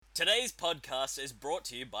Today's podcast is brought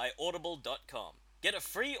to you by Audible.com. Get a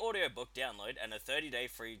free audiobook download and a 30-day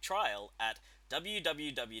free trial at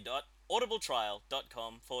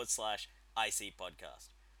www.audibletrial.com/ICPodcast.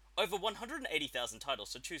 Over 180,000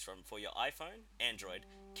 titles to choose from for your iPhone, Android,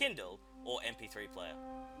 Kindle, or MP3 player.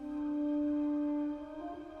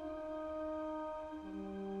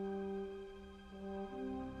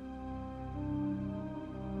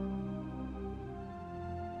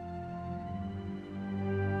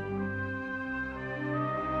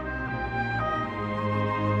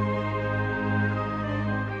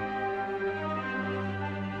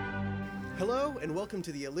 Hello, and welcome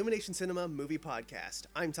to the Illumination Cinema Movie Podcast.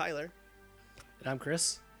 I'm Tyler. And I'm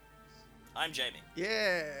Chris. I'm Jamie.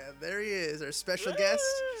 Yeah, there he is, our special guest.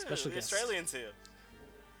 Special the guest. Australians here.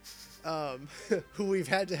 Who we've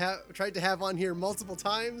tried to have on here multiple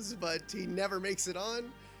times, but he never makes it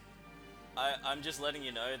on. I'm just letting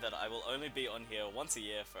you know that I will only be on here once a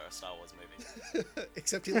year for a Star Wars movie.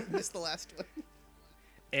 Except he missed the last one.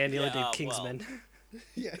 And he only Yeah, did Kingsman.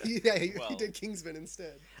 He Well. did Kingsman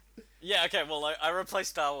instead. Yeah, okay, well, I replaced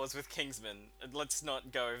Star Wars with Kingsman. Let's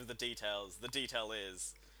not go over the details. The detail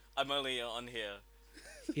is, I'm only on here.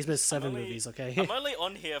 He's missed seven movies, okay? I'm only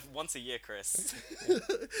on here once a year, Chris.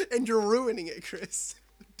 And you're ruining it, Chris.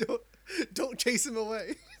 Don't chase him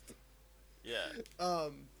away. Yeah.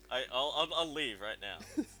 I'll leave right now.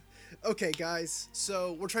 Okay, guys,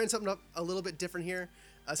 so we're trying something up a little bit different here,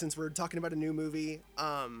 since we're talking about a new movie.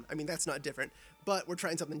 I mean, that's not different, but we're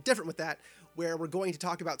trying something different with that, where we're going to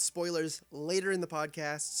talk about spoilers later in the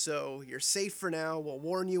podcast, so you're safe for now. We'll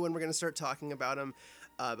warn you when we're going to start talking about them,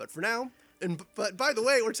 but for now, but by the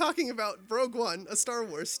way, we're talking about Rogue One, a Star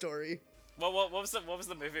Wars story. What was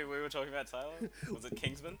the movie we were talking about, Tyler? Was it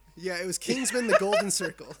Kingsman? Yeah, it was Kingsman: The Golden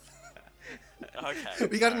Circle. Okay.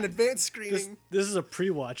 We got an advanced screening. This is a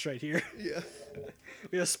pre-watch right here. Yeah.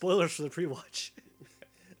 We have spoilers for the pre-watch.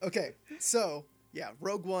 Okay, so, yeah,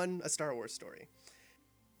 Rogue One, a Star Wars story.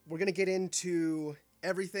 We're going to get into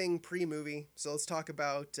everything pre-movie, so let's talk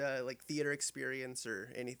about, like, theater experience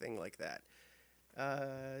or anything like that.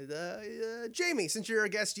 Jamie, since you're a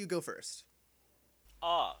guest, you go first.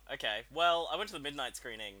 Oh, okay. Well, I went to the midnight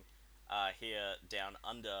screening here down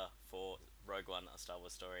under for Rogue One, a Star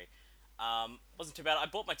Wars story. Wasn't too bad. I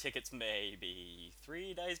bought my tickets maybe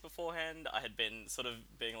 3 days beforehand. I had been sort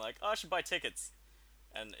of being like, oh, I should buy tickets.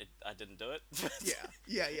 And I didn't do it.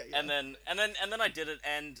 Yeah. And then I did it,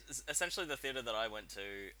 and essentially the theater that I went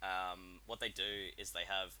to, what they do is they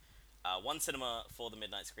have one cinema for the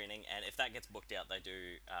midnight screening, and if that gets booked out, they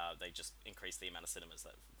just increase the amount of cinemas.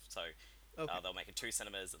 They'll make it 2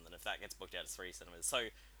 cinemas, and then if that gets booked out, it's 3 cinemas. So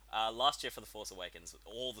last year for The Force Awakens,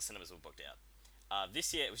 all the cinemas were booked out.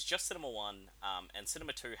 This year it was just Cinema 1, and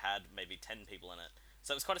Cinema 2 had maybe 10 people in it.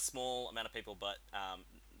 So it was quite a small amount of people, but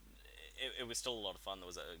it was still a lot of fun. There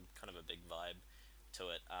was a kind of a big vibe to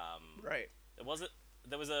it. Right. There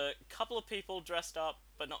was a couple of people dressed up,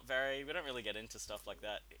 but not very. We don't really get into stuff like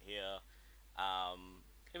that here.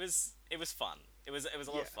 It was fun. It was a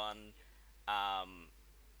lot of fun.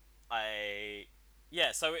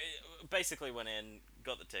 So basically went in,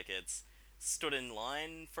 got the tickets, stood in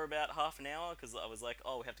line for about half an hour, because I was like,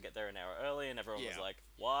 oh, we have to get there an hour early, and everyone was like,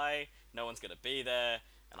 why? No one's going to be there,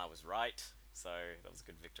 and I was right, so that was a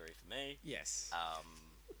good victory for me. Yes.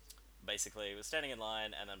 Basically, was standing in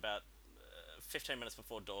line, and then about 15 minutes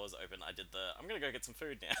before doors opened, I did I'm going to go get some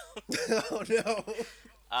food now. Oh, no.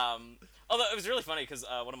 Although it was really funny, because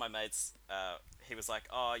one of my mates, he was like,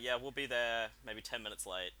 oh, yeah, we'll be there maybe 10 minutes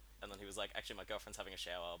late, and then he was like, actually, my girlfriend's having a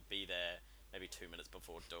shower, I'll be there maybe 2 minutes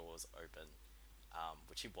before doors open,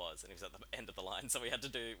 which he was, and he was at the end of the line, so we had to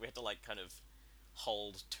like kind of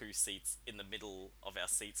hold 2 seats in the middle of our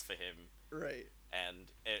seats for him. Right.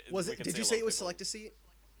 And did you say it was select a seat?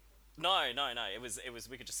 No, it was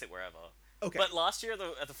we could just sit wherever. Okay. But last year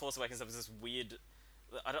at the Force Awakens, there was this weird,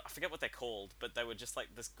 I forget what they're called, but they were just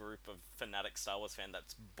like this group of fanatic Star Wars fan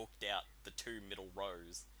that's booked out the 2 middle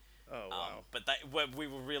rows. Oh, wow. But we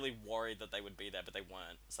were really worried that they would be there, but they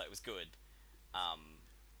weren't, so it was good. But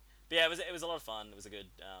yeah, it was a lot of fun. It was a good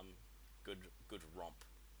romp.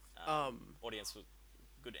 Audience with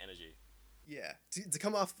good energy. Yeah, to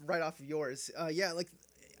come right off of yours, yeah, like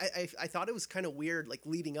I thought it was kind of weird, like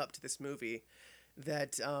leading up to this movie,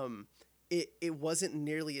 that it wasn't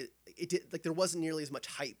nearly there wasn't nearly as much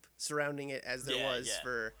hype surrounding it as there was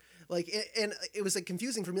for like and it was like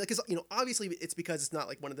confusing for me, like, because obviously it's because it's not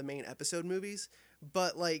like one of the main episode movies,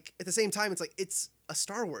 but like at the same time it's like it's a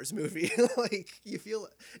Star Wars movie. Like you feel,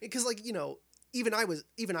 because like even I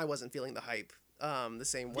wasn't feeling the hype the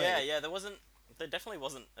same way. Yeah, there definitely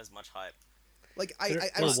wasn't as much hype. Like There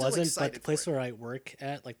I'm still wasn't, excited but the for place it. where I work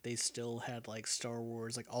at, like they still had like Star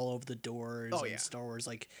Wars like all over the doors Oh and yeah. Star Wars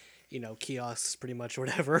like kiosks pretty much or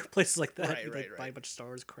whatever places like that. Right, You right, like buy a right. bunch of Star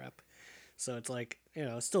Wars crap, so it's like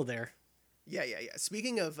it's still there. Yeah, yeah, yeah.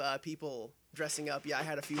 Speaking of people dressing up, yeah, I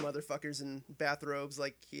had a few motherfuckers in bathrobes.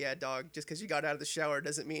 Like, yeah, dog. Just because you got out of the shower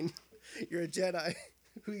doesn't mean you're a Jedi.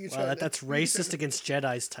 Who you Well, trying to? that's Who you trying racist against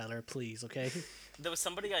Jedi's, Tyler. Please, okay? There was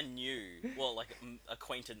somebody I knew, well, like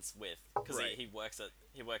acquaintance with, because Right. he works at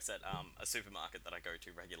a supermarket that I go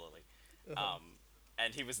to regularly,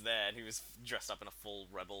 and he was there and he was dressed up in a full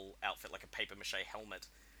rebel outfit, like a paper mache helmet,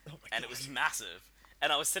 Oh my and god. it was massive.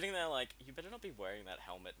 And I was sitting there like, you better not be wearing that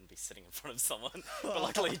helmet and be sitting in front of someone. But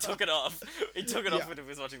luckily he took it off. He took it Yeah. off when he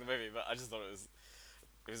was watching the movie. But I just thought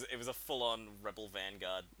it was a full on Rebel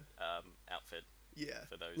Vanguard outfit Yeah.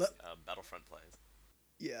 for those Let, Battlefront players.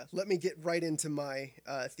 yeah. Let me get right into my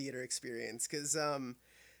theater experience, because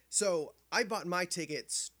so I bought my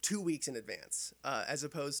tickets 2 weeks in advance, as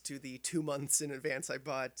opposed to the 2 months in advance I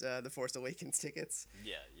bought the Force Awakens tickets.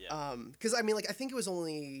 Yeah, yeah. Because I mean, like, I think it was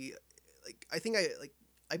only like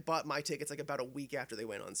I bought my tickets like about a week after they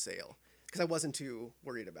went on sale, because I wasn't too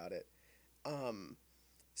worried about it.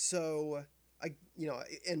 So I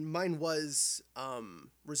and mine was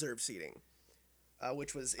reserve seating,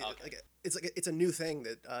 which was Okay. it's a new thing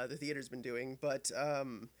that the theater's been doing. But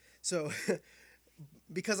so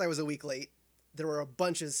because I was a week late, there were a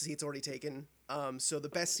bunch of seats already taken. So the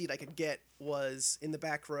best seat I could get was in the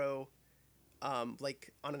back row,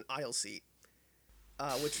 like on an aisle seat.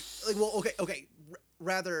 Which, like, well, okay.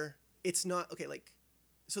 Rather, it's not okay. Like,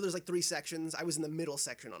 so there's like three sections. I was in the middle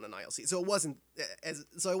section on an aisle seat, so it wasn't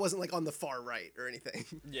so I wasn't like on the far right or anything.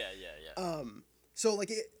 Yeah, yeah, yeah. So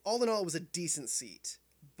like, all in all, it was a decent seat.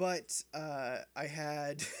 But I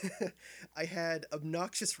had I had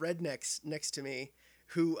obnoxious rednecks next to me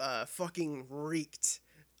who fucking reeked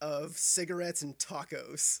of cigarettes and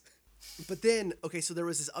tacos. But then, okay, so there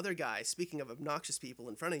was this other guy. Speaking of obnoxious people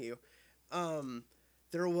in front of you,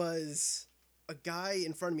 there was a guy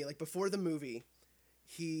in front of me. Like, before the movie,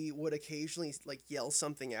 he would occasionally like yell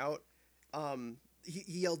something out. He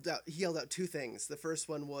yelled out two things. The first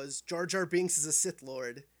one was Jar Jar Binks is a Sith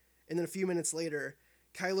Lord, and then a few minutes later,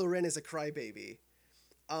 Kylo Ren is a crybaby.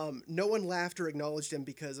 No one laughed or acknowledged him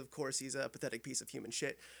because, of course, he's a pathetic piece of human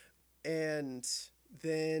shit. And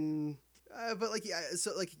then, but like, yeah,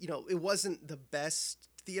 so like, it wasn't the best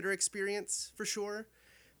theater experience for sure,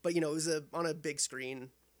 but it was on a big screen.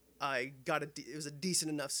 I got it was a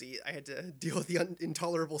decent enough seat. I had to deal with the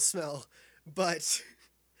intolerable smell, but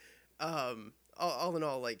all in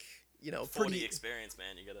all, like, 40 pretty, experience,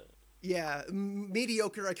 man. You gotta. yeah,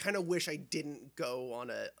 mediocre. I kind of wish I didn't go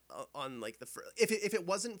on like if it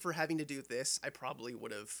wasn't for having to do this, I probably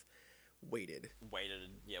would have waited. Waited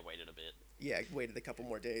a bit. Yeah, waited a couple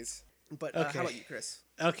more days. But Okay. how about you, Chris?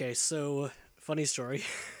 Okay, so funny story.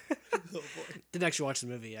 Oh boy. Didn't actually watch the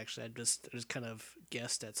movie. Actually, I just kind of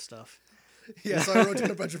guessed at stuff. Yeah, so I wrote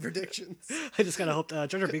down a bunch of predictions. I just kind of hoped Jar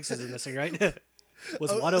Jar Binks was in this thing, right?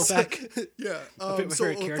 Was Oh, Watto so- back? Yeah. My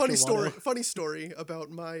favorite character, Funny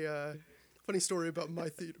story about my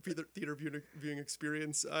theater viewing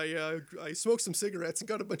experience. I smoked some cigarettes and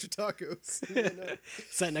got a bunch of tacos. And then,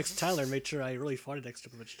 Sat next to Tyler, made sure I really farted next to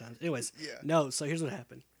him a bunch of times. Anyways, Yeah. no. So here's what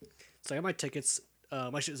happened. So I got my tickets.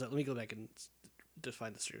 Let me go back and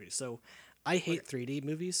define this for you. So I hate 3D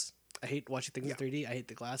movies. I hate watching things Yeah. in 3D. I hate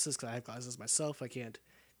the glasses because I have glasses myself. I can't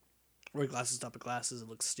wear glasses on top of glasses. It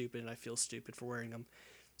looks stupid, and I feel stupid for wearing them.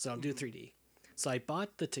 So I don't do 3D. So I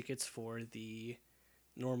bought the tickets for the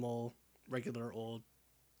normal, regular old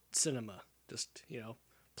cinema. Just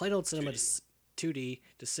plain old cinema, 2D. just 2D.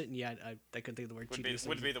 Just sitting. Yeah, I couldn't think of the word 2D.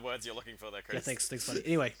 Would be the words you're looking for there, Chris. Yeah, thanks, buddy.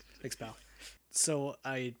 Anyway, thanks, pal. So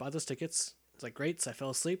I bought those tickets. It's like great. So I fell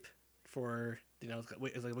asleep for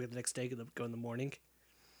wait the next day, go in the morning.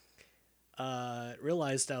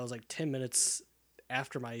 Realized I was like 10 minutes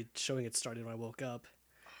after my showing had started when I woke up.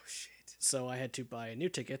 oh shit. So I had to buy new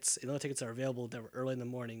tickets. And the only tickets that were available that were early in the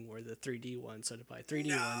morning were the 3D ones. So I had to buy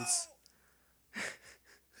 3D ones.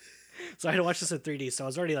 So I had to watch this in 3D. So I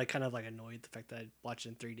was already like kind of like annoyed the fact that I watched it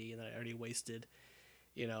in 3D and that I already wasted,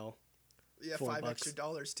 Yeah, $4 $5 extra too.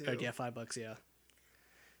 or yeah, $5, yeah.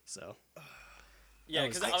 So Yeah, That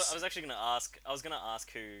was because nice. I was actually gonna ask. I was gonna ask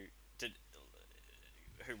who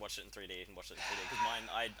watched it in 3D and watched it in 2D. Because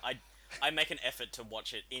mine, I make an effort to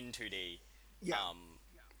watch it in 2D. Yeah.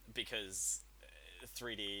 Because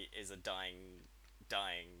 3D is a dying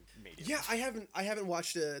medium. Yeah, I haven't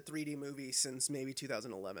watched a 3D movie since maybe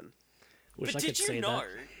 2011. wish But I could did say you know that.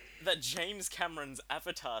 that James Cameron's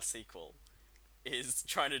Avatar sequel is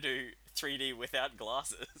trying to do 3D without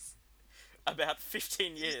glasses? about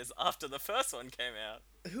 15 years after the first one came out.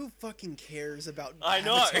 Who fucking cares about I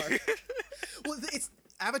know. Avatar? Well, it's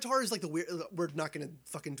Avatar is like the weird. We're not gonna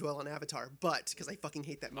fucking dwell on Avatar, but because I fucking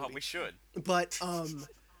hate that movie. Oh, we should. But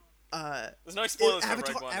There's no spoilers for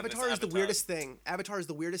Avatar. Rogue One. Avatar is the weirdest thing. Avatar is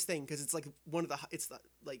the weirdest thing because it's like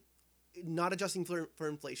like not adjusting for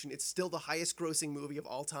inflation. It's still the highest grossing movie of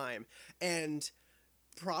all time, and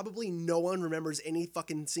probably no one remembers any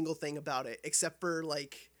fucking single thing about it except for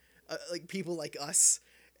like people like us.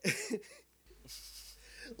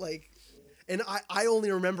 Like, and I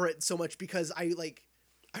only remember it so much because I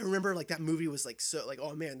remember like that movie was like so like,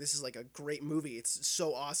 oh man, this is like a great movie. It's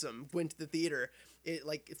so awesome. Went to the theater. It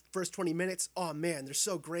like first 20 minutes, oh man, they're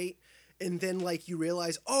so great. And then like you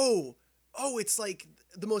realize, oh, it's like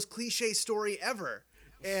the most cliche story ever.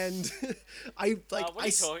 And I like what are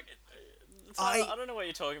you talking? I don't know what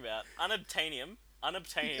you're talking about. Unobtainium.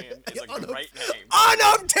 Unobtainium is a great name.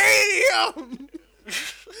 Unobtainium.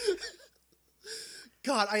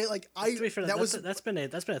 God, To be fair, that's been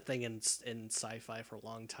a thing in sci-fi for a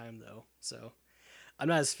long time though. So I'm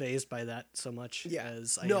not as fazed by that so much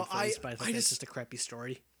as I am fazed by it's just a crappy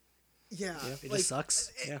story. Yeah, it just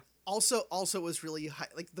sucks. Yeah. Also, it was really high,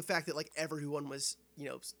 like the fact that like everyone was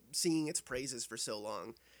singing its praises for so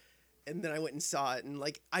long, and then I went and saw it, and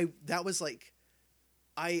like I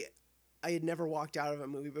had never walked out of a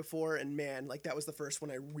movie before, and man, like that was the first one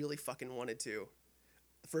I really fucking wanted to.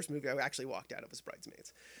 The first movie I actually walked out of was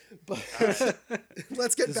Bridesmaids. But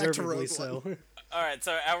let's get back to Rogue One. All right,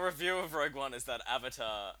 so our review of Rogue One is that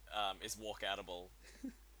Avatar is walkoutable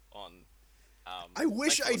on. I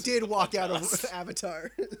wish I did walk out of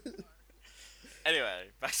Avatar. Anyway,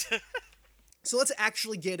 back to... So let's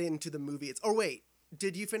actually get into the movie. Wait,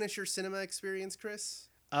 did you finish your cinema experience, Chris?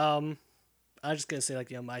 I was just gonna say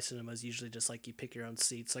my cinema is usually just like you pick your own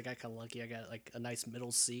seats. Like I got kind of lucky. I got like a nice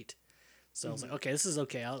middle seat. So I was like, okay, this is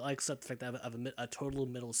okay. I'll accept the fact that I have a total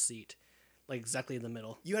middle seat, like exactly in the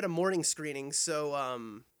middle. You had a morning screening,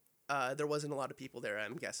 so there wasn't a lot of people there,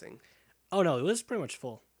 I'm guessing. Oh no, it was pretty much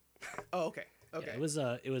full. Oh, okay. Okay.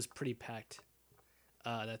 Yeah, it was pretty packed.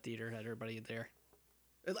 That theater had everybody there.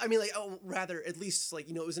 I mean, like, rather, at least, like,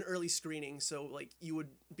 it was an early screening, so, like, you would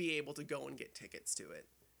be able to go and get tickets to it.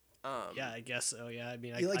 Yeah, I guess so. Yeah, I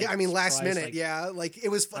mean, last minute. Like it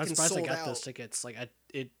was fucking sold out. I'm surprised I got those tickets. Like,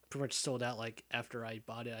 it pretty much sold out like after I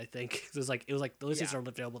bought it. I think it was like the only seats that were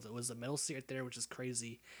available. It was the middle seat right there, which is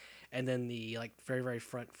crazy, and then the like very very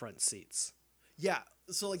front seats. Yeah.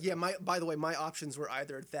 So like by the way, my options were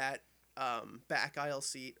either that back aisle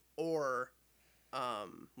seat or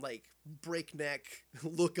like breakneck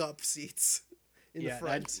look up seats in the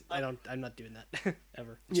front. I'm not doing that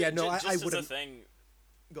ever. Yeah, no, I wouldn't. As a thing,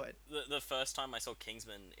 go ahead. The first time I saw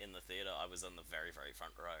Kingsman in the theater, I was on the very, very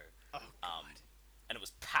front row. Oh, God. And it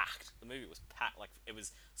was packed. The movie was packed. Like, it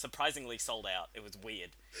was surprisingly sold out. It was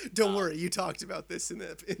weird. Don't worry, you talked about this in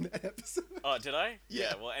that episode. Oh, did I?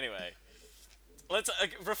 Yeah. Well, anyway, let's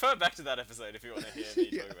refer back to that episode if you want to hear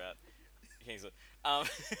me talk about Kingsman.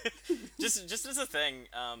 Just as a thing,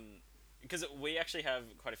 because we actually have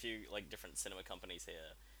quite a few like different cinema companies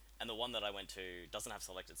here, and the one that I went to doesn't have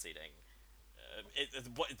selected seating.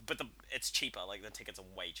 It's cheaper. Like, the tickets are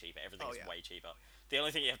way cheaper. Everything's way cheaper. The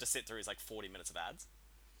only thing you have to sit through is like 40 minutes of ads.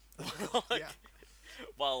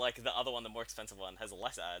 While like the other one, the more expensive one, has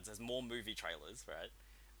less ads, has more movie trailers, right?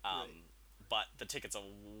 But the tickets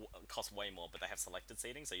cost way more, but they have selected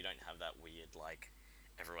seating, so you don't have that weird like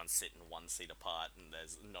everyone's sitting one seat apart and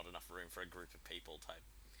there's not enough room for a group of people type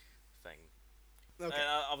thing. Okay.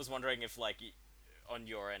 And I was wondering if like on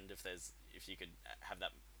your end if you could have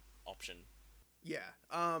that option. Yeah.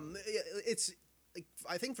 It's like,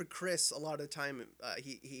 I think for Chris, a lot of the time,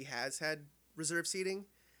 he has had reserve seating,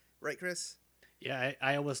 right, Chris? Yeah,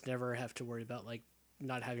 I almost never have to worry about like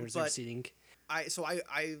not having reserve seating.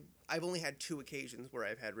 I've only had 2 occasions where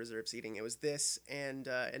I've had reserve seating. It was this and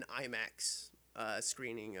an IMAX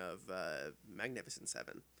screening of Magnificent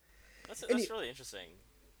Seven. That's really interesting.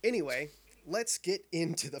 Anyway, let's get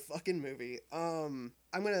into the fucking movie.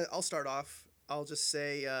 I'll start off. I'll just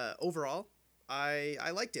say overall, I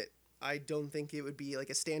liked it. I don't think it would be like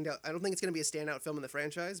a standout. I don't think it's going to be a standout film in the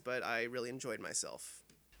franchise, but I really enjoyed myself.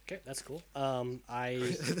 Okay, that's cool.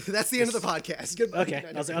 That's the end of the podcast. Goodbye. Okay,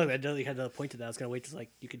 I was like, I didn't had a point to that. I was going to wait till like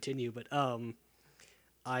you continue, but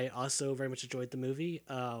I also very much enjoyed the movie.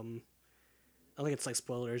 I think it's like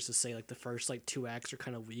spoilers to say like the first like 2 acts are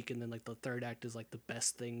kind of weak, and then like the third act is like the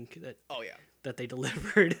best thing that they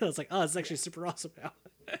delivered. I was like, oh, it's actually super awesome now.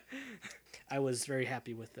 I was very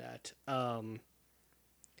happy with that.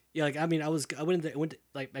 Yeah, like I mean, I went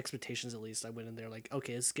like expectations at least. I went in there like,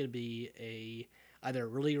 okay, this is gonna be either a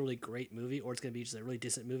really really great movie or it's gonna be just a really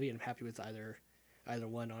decent movie, and I'm happy with either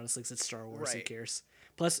one, honestly, because it's Star Wars. Who Right. cares?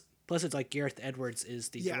 Plus it's like Gareth Edwards is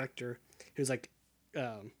the Yeah. director who's like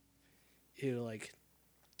who like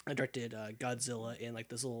directed Godzilla and like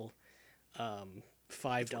this little $5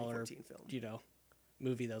 2014 film.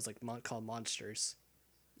 movie that was like called Monsters,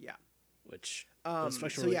 Yeah. which was so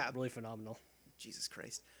especially yeah. really phenomenal. Jesus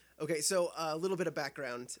Christ. Okay, so a little bit of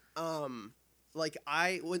background. Like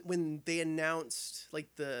when they announced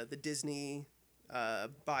like the Disney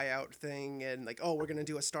buyout thing and like, oh, we're gonna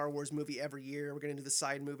do a Star Wars movie every year, we're gonna do the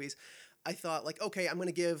side movies, I thought like, okay, I'm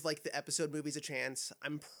gonna give like the episode movies a chance.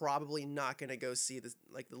 I'm probably not gonna go see the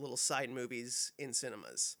little side movies in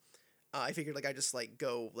cinemas. I figured like I just like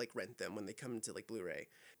go like rent them when they come to like Blu-ray,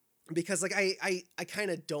 because like I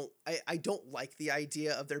kind of I don't like the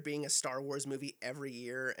idea of there being a Star Wars movie every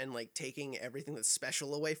year and like taking everything that's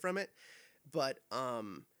special away from it. But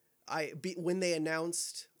when they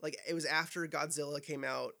announced, like, it was after Godzilla came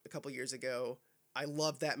out a couple years ago. I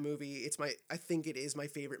love that movie. I think it is my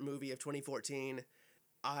favorite movie of 2014.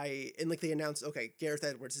 And like they announced, okay, Gareth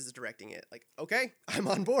Edwards is directing it. Like, okay, I'm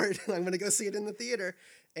on board. I'm gonna go see it in the theater.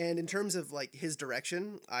 And in terms of like his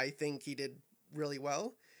direction, I think he did really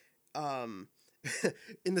well. In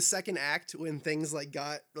the second act, when things like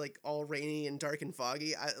got like all rainy and dark and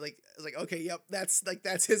foggy, I was like, okay, yep,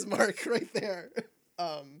 that's his mark right there.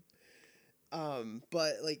 But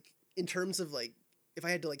like in terms of like, if I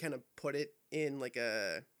had to like kind of put it in like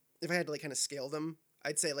if I had to like kind of scale them,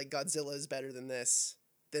 I'd say like Godzilla is better than this,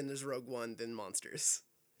 then there's Rogue One, then Monsters.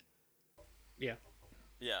 Yeah.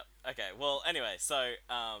 Yeah. Okay. Well, anyway, so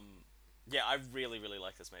yeah, I really really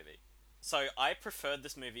like this movie. So I preferred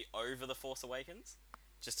this movie over The Force Awakens,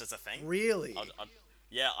 just as a thing. Really?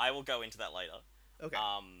 Yeah, I will go into that later. Okay.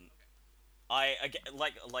 I again,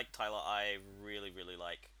 like Tyler, I really really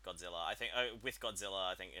like Godzilla. I think with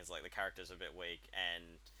Godzilla, I think is like the characters are a bit weak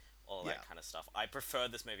and all that Yeah. kind of stuff. I prefer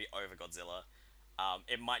this movie over Godzilla.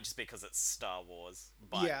 It might just be because it's Star Wars,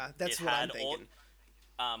 but Yeah, that's it what I'm had thinking.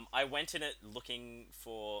 I went in it looking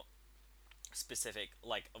for specific,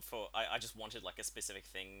 like I just wanted like a specific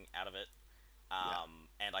thing out of it,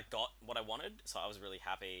 and I got what I wanted, so I was really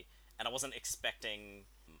happy, and I wasn't expecting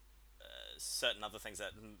certain other things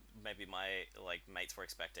that maybe my like mates were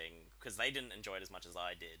expecting, because they didn't enjoy it as much as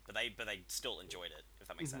I did, but they still enjoyed it, if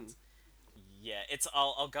that makes sense. Yeah,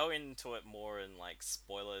 I'll go into it more in like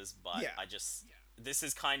spoilers, but Yeah. this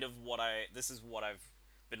is what I've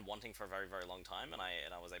been wanting for a very very long time, and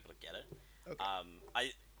I was able to get it.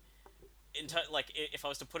 Okay. If I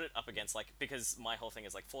was to put it up against, like, because my whole thing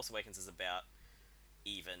is like Force Awakens is about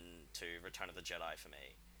even to Return of the Jedi for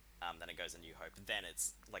me, then it goes a New Hope, then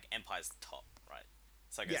it's like Empire's the top, right?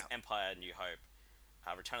 So it goes Yeah. Empire, New Hope,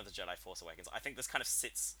 Return of the Jedi, Force Awakens. I think this kind of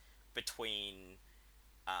sits between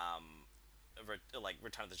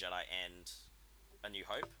Return of the Jedi and a New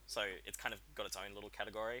Hope, so it's kind of got its own little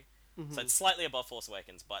category. So it's slightly above Force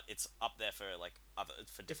Awakens, but it's up there for like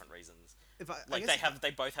for different reasons. If I Like guess they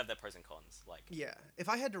both have their pros and cons. Like Yeah, if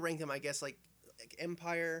I had to rank them, I guess like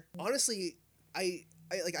Empire. Honestly, I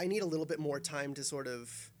need a little bit more time to sort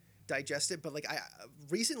of digest it. But like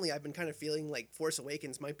recently I've been kind of feeling like Force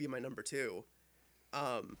Awakens might be my number two.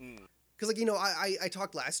 Because like I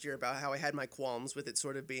talked last year about how I had my qualms with it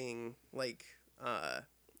sort of being like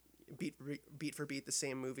beat for beat the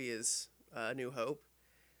same movie as New Hope.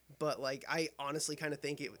 But like I honestly kind of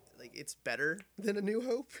think it's better than A New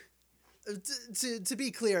Hope. To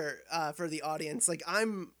be clear, for the audience, like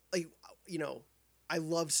I'm like I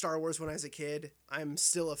loved Star Wars when I was a kid. I'm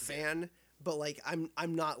still a fan, but like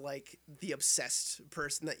I'm not like the obsessed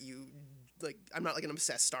person that you like. I'm not like an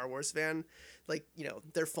obsessed Star Wars fan. Like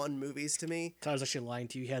they're fun movies to me. Tyler's actually lying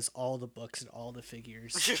to you. He has all the books and all the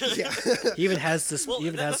figures. Yeah. He even has this. Well, he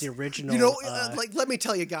even has that's- the original. Like let me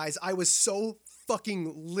tell you guys, I was so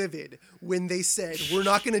fucking livid when they said we're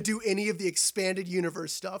not going to do any of the expanded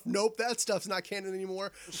universe stuff. Nope, that stuff's not canon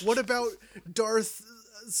anymore. What about Darth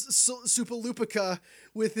Supalupica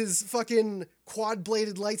with his fucking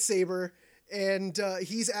quad-bladed lightsaber, and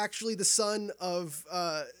he's actually the son of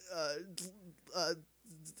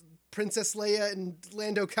Princess Leia and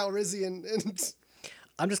Lando Calrissian, and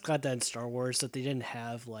I'm just glad that in Star Wars that they didn't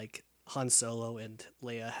have like Han Solo and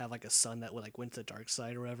Leia have like a son that would like went to the dark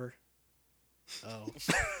side or whatever. Oh.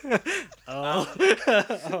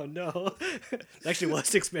 Oh no. It actually was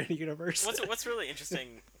the expanded universe. what's really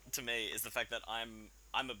interesting to me is the fact that I'm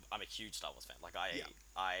a huge Star Wars fan. Like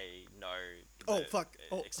I know. Oh fuck!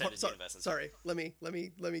 Extended universe and stuff. Sorry. Let me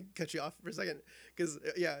cut you off for a second, because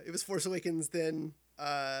it was Force Awakens, then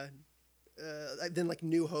like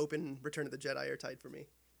New Hope and Return of the Jedi are tied for me.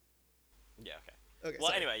 Yeah. Okay. Okay. Well,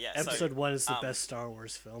 sorry. anyway, yeah. Episode so, 1 is the best Star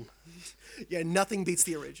Wars film. Yeah, nothing beats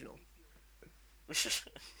the original.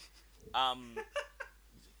 um,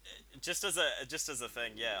 just as a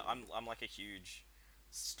thing, yeah, I'm like a huge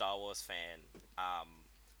Star Wars fan.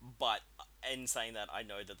 But in saying that, I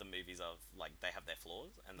know that the movies are like they have their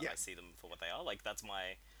flaws, and that Yeah. I see them for what they are. Like that's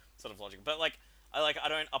my sort of logic. But like I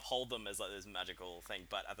don't uphold them as like this magical thing.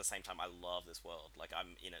 But at the same time, I love this world. Like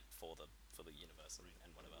I'm in it for the universe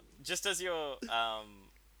and whatever. Just as you're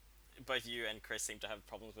both you and Chris seem to have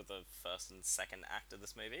problems with the first and second act of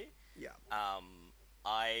this movie. Yeah.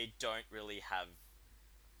 I don't really have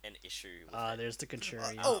an issue with it. There's the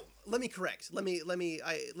contrarian. Let me correct. Let me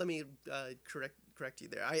correct you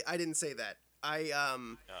there. I didn't say that.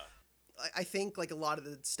 I think like a lot of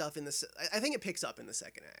the stuff in this, I think it picks up in the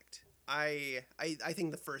second act. I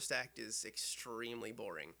think the first act is extremely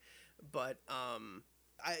boring, but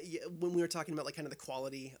when we were talking about like kind of the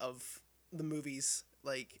quality of the movies,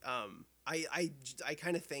 like I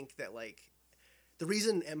kind of think that like the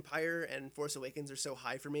reason Empire and Force Awakens are so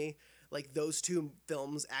high for me, like those two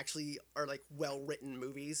films actually are like well written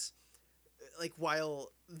movies, like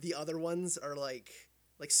while the other ones are like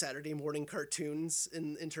Saturday morning cartoons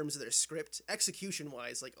in terms of their script. Execution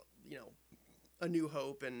wise, like, you know, A New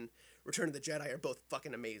Hope and Return of the Jedi are both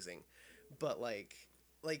fucking amazing, but like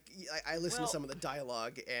I listen to some of the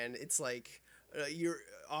dialogue and it's like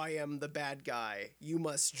I am the bad guy, you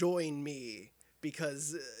must join me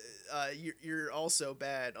because you're also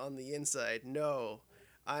bad on the inside. No,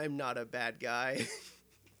 I'm not a bad guy.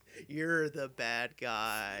 You're the bad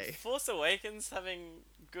guy. Force Awakens having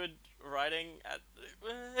good writing at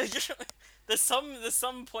there's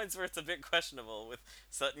some points where it's a bit questionable with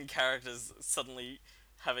certain characters suddenly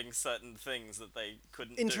having certain things that they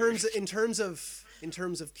couldn't in do. terms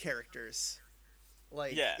of characters,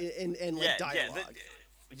 like and like dialogue.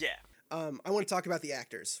 I want to talk about the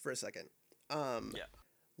actors for a second.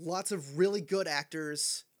 Lots of really good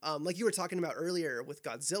actors. Like you were talking about earlier with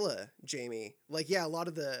Godzilla, Jamie. Like, yeah, a lot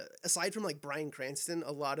of the, aside from like Bryan Cranston,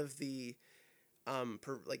 a lot of the,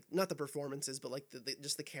 like not the performances, but like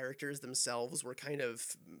just the characters themselves were kind of,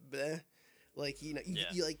 bleh. Like, you know,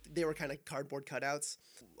 you like they were kind of cardboard cutouts.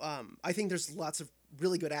 I think there's lots of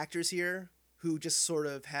really good actors here who just sort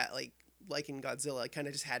of had like in Godzilla, kind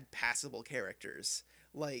of just had passable characters.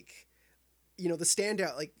 Like, you know, the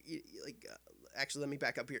standout, actually, let me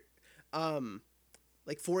back up here.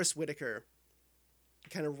 Like Forrest Whitaker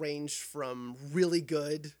kind of ranged from really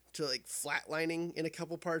good to like flatlining in a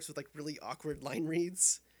couple parts with like really awkward line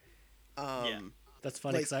reads. That's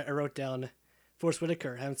funny because I wrote down Forrest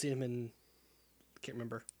Whitaker. I haven't seen him in, can't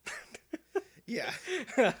remember. Yeah.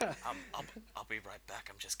 I'll be right back.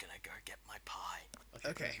 I'm just gonna go get my pie.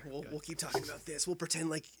 Okay, we'll keep talking about this. We'll pretend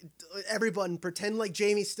like everyone pretend like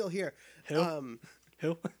Jamie's still here. Who?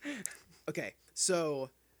 Who? Okay, so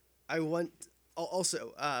I want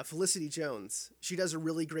also Felicity Jones. She does a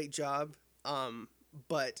really great job,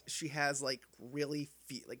 but she has like really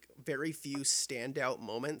very few standout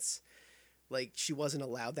moments. Like she wasn't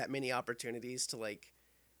allowed that many opportunities to like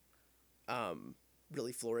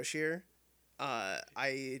really flourish here. I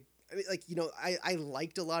mean, like, you know, I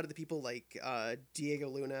liked a lot of the people like Diego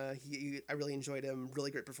Luna. I really enjoyed him.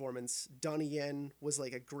 Really great performance. Donnie Yen was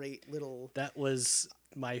like a great little. That was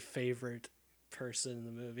my favorite person in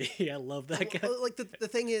the movie. I love that guy. Like the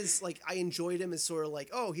thing is, like, I enjoyed him as sort of like,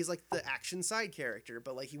 oh, he's like the action side character,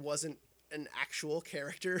 but like he wasn't an actual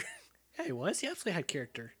character. Yeah, he was. He absolutely had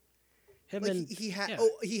character. Him like and he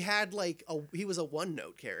had like he was a one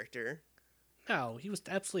note character. No, he was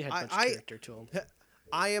absolutely had much character to him.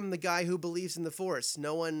 I am the guy who believes in the Force.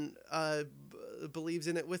 No one believes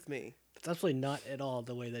in it with me. That's absolutely not at all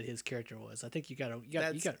the way that his character was. I think you got rubbed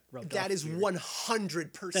off. That is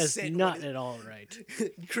 100%. That's not at all right.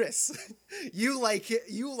 Chris, you like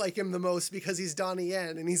him the most because he's Donnie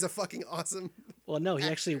Yen and he's a fucking awesome. Well, no, he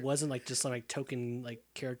actually wasn't like just some like token like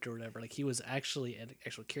character or whatever. Like he was actually an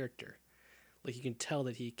actual character. Like you can tell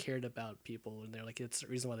that he cared about people, and they're like, it's the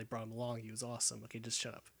reason why they brought him along. He was awesome. Okay, just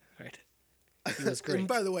shut up. All right. He was great. And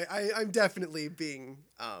by the way, I'm definitely being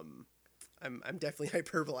I'm definitely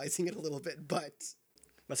hyperbolizing it a little bit, but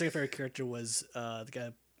my second favorite character was the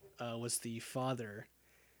guy was the father,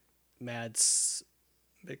 Mads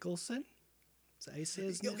Mikkelsen. Is that how you say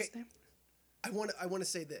his name? I want to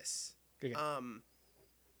say this. Okay.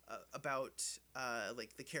 About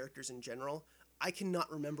like the characters in general. I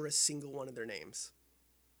cannot remember a single one of their names.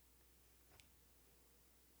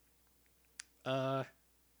 I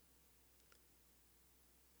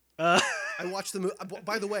watched the movie.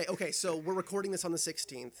 By the way, okay, so we're recording this on the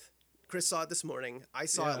 16th. Chris saw it this morning. I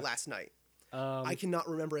saw it last night. I cannot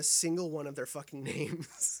remember a single one of their fucking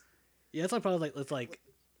names. Yeah, it's like probably like with like,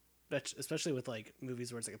 especially with like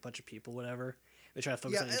movies where it's like a bunch of people, whatever. They try to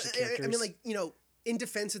focus Yeah, on each of the characters. I mean, like, you know, in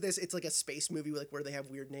defense of this, it's like a space movie like where they have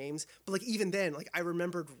weird names. But like even then, like I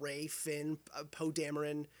remembered Rey, Finn, Poe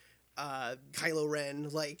Dameron, Kylo Ren,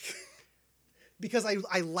 like because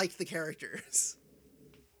I like the characters.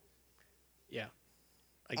 Yeah,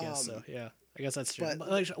 I guess so. Yeah, I guess that's true. but- But,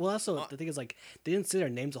 like, well, also the thing is like they didn't say their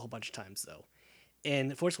names a whole bunch of times though.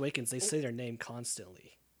 In Force Awakens, they say their name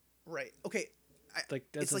constantly. Right. Okay. Like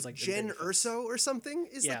It's that's like the Jen big difference. Urso or something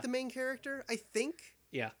is Yeah. like the main character. I think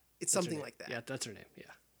Yeah, it's that's her something name. like that. Yeah, that's her name. Yeah.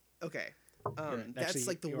 Okay. right. That's Actually,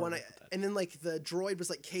 like the you are one. right about that. And then like the droid was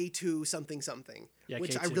like K2 something something, Yeah,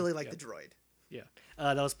 which I K2, really like yeah. the droid. Yeah,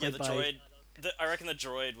 that was Yeah, played the by droid. I reckon the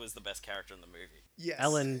droid was the best character in the movie. Yes.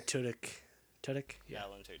 Alan Tudyk. Tudyk. Yeah.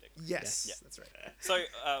 Alan Tudyk. Yes, Yeah. that's right. So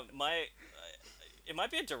it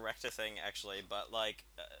might be a director thing actually, but like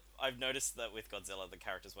I've noticed that with Godzilla the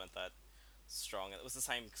characters weren't that strong. It was the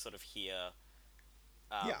same sort of here.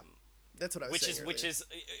 Yeah, that's what I was which saying. is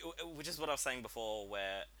earlier. which is what I was saying before,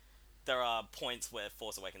 where there are points where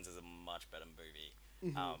Force Awakens is a much better movie.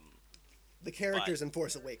 The characters in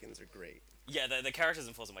Force Awakens are great. Yeah, the characters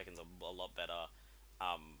in Force Awakens are a lot better,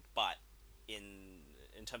 but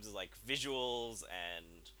in terms of like visuals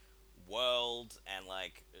and world and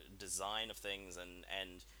like design of things and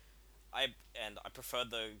I prefer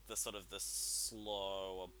the sort of the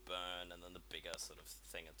slower burn and then the bigger sort of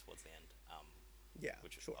thing towards the end. Yeah,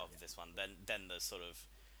 Which sure. of this one then the sort of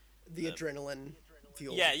The adrenaline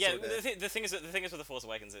fuel. yeah. sorta. The thing is with the Force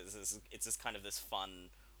Awakens is it's this kind of this fun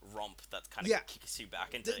romp that kind of Yeah. kicks you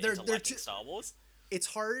back into They're liking too- Star Wars. It's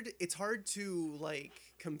hard to like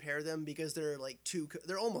compare them because they're like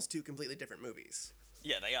they're almost two completely different movies.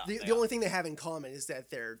 Yeah, they are. The only thing they have in common is that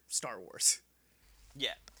they're Star Wars.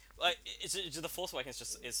 Yeah, like it's the Force Awakens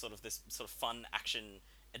just is sort of this sort of fun action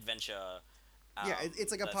adventure. Yeah,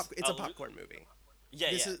 it's like that's it's a popcorn movie.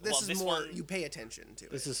 Yeah, This yeah. is this Well, is this more one, you pay attention to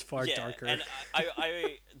This it. is far yeah, darker. and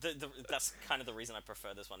that's kind of the reason I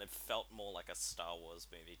prefer this one. It felt more like a Star Wars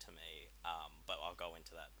movie to me. But I'll go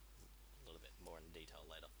into that a little bit more in detail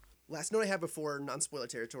later. Last note I have before non-spoiler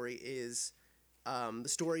territory is the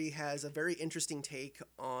story has a very interesting take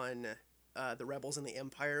on the rebels and the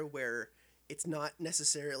Empire, where it's not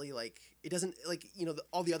necessarily like it doesn't like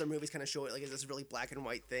all the other movies kind of show it like as this really black and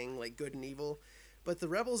white thing, like good and evil, but the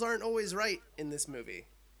rebels aren't always right in this movie.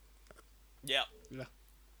 Yeah, yeah.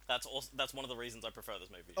 that's one of the reasons I prefer this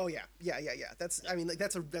movie. Oh yeah. That's I mean like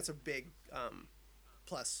that's a big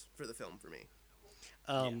plus for the film for me.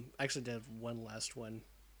 I actually did have one last one.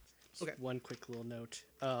 Just Okay. One quick little note.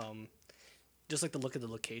 Just like the look of the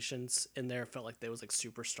locations in there felt like they was like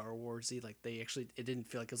super Star Warsy. Like it didn't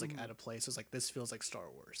feel like it was like out of place. It was like this feels like Star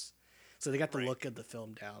Wars. So they got the Right. look of the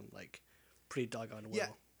film down like pretty doggone well. Yeah.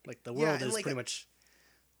 Like the Yeah, world and, is like, pretty much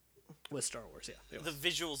with Star Wars. Yeah. The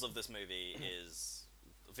visuals of this movie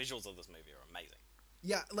are amazing.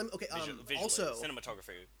 Yeah, okay. Visually, Also,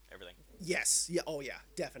 cinematography, everything. yes, yeah, oh yeah,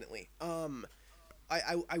 definitely.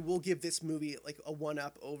 I will give this movie like a one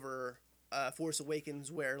up over Force Awakens,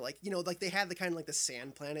 where like like they had the kind of like the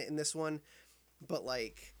sand planet in this one, but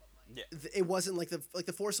like Yeah. it wasn't like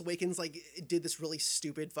the Force Awakens like it did this really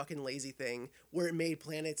stupid fucking lazy thing where it made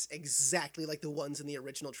planets exactly like the ones in the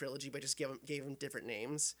original trilogy, but just gave them different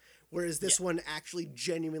names. Whereas this Yeah. one actually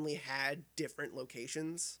genuinely had different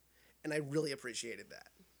locations, and I really appreciated that.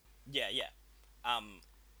 Yeah.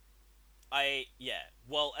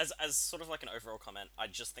 Well, as sort of like an overall comment, I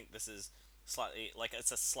just think this is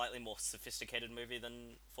it's a slightly more sophisticated movie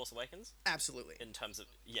than Force Awakens Absolutely. in terms of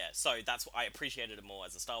So that's I appreciated it more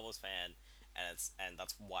as a Star Wars fan, and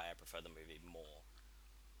that's why I prefer the movie more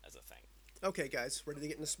as a thing. Okay, guys, ready to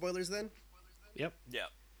get into spoilers then? Yep. Yeah.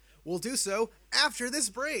 We'll do so after this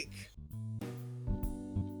break.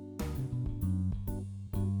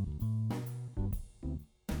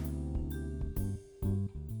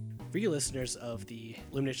 For you listeners of the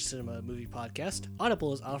Illumination Cinema Movie Podcast,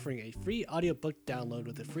 Audible is offering a free audiobook download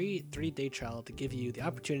with a free 3-day trial to give you the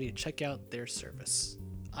opportunity to check out their service.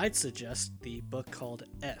 I'd suggest the book called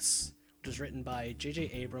S, which was written by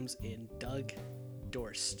J.J. Abrams and Doug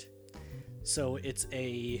Dorst. So it's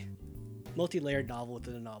a multi-layered novel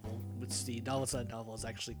within a novel, which the novel inside the novel is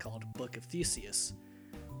actually called Book of Theseus,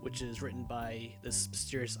 which is written by this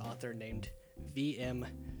mysterious author named V.M.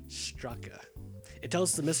 Straka. It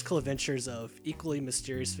tells the mystical adventures of equally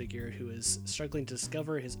mysterious figure who is struggling to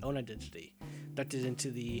discover his own identity. Abducted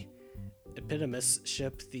into the Epidemius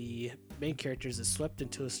ship, the main characters is swept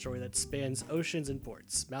into a story that spans oceans and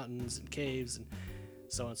ports, mountains and caves, and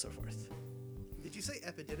so on and so forth. Did you say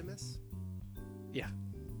epididymis? Yeah.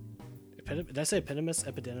 Did I say epitomous?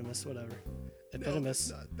 Epididymis? Whatever.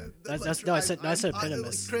 Epitomous. No, I said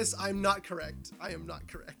epitomous. Chris, I'm not correct. I am not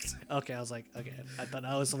correct. Okay, I was like, okay, I thought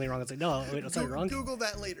I was something wrong. I was like, no, wait, was I wrong? Google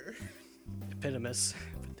that later. Epitomous.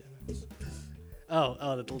 Epididymis. Oh,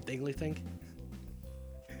 the little dingly thing.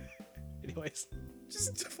 Anyways.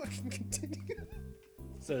 Just fucking continue.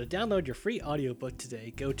 So to download your free audiobook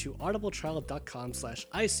today, go to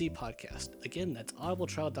audibletrial.com/ICpodcast. Again, that's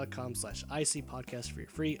audibletrial.com/ICpodcast for your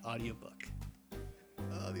free audiobook.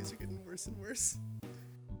 Oh, these are getting worse and worse.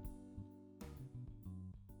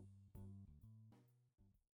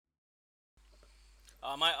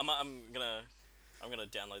 I'm gonna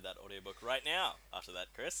download that audiobook right now. After that,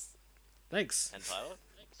 Chris Thanks. and Tyler.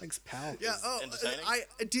 Thanks, pal. Yeah. Oh, entertaining.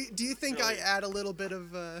 Do you think Really? I add a little bit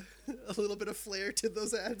of flair to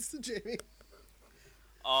those ads, Jamie?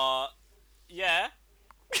 Yeah.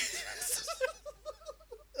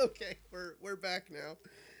 Okay, we're back now.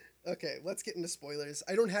 Okay, let's get into spoilers.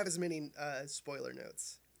 I don't have as many spoiler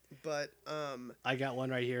notes, but I got one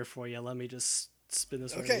right here for you. Let me just spin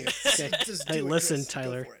this one. okay. Okay. Just Hey, do it, listen, Chris. Go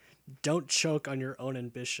Tyler. for it. Don't choke on your own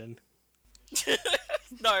ambition.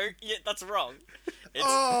 No, yeah, that's wrong. It's,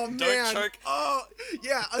 Oh don't man! choke. Oh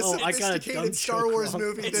yeah! A I got a dumb sophisticated Star joke Wars wrong.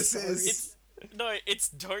 movie. I'm This sorry. is. It's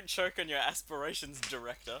don't choke on your aspirations,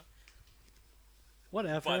 director.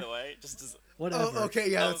 Whatever. By the way, just as Whatever. Oh, okay.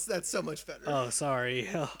 Yeah, Oh. that's so much better. Oh, sorry.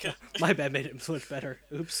 Oh, my bad made it so much better.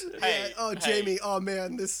 Oops. hey, Yeah, oh, hey. Jamie. Oh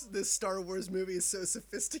man, this Star Wars movie is so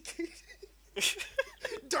sophisticated.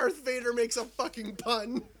 Darth Vader makes a fucking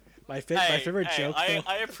pun. My Hey, favorite hey, joke. I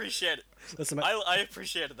though, appreciate it. listen, I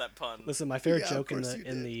appreciated that pun. listen. My favorite Yeah, of joke in course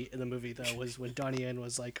the you in the movie though was when Donnie Yen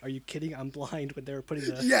was like, "Are you kidding? I'm blind." When they were putting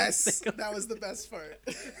the. Yes, that was the best part.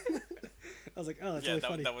 I was like, "Oh, that's Yeah, really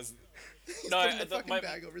funny." that was. He's No, putting the fucking my,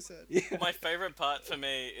 bag over his head. my favorite part for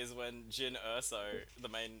me is when Jin Erso, the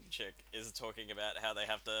main chick, is talking about how they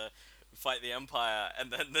have to fight the Empire,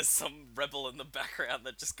 and then there's some rebel in the background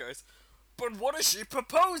that just goes, "But what is she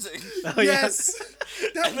proposing?" Oh, Yes,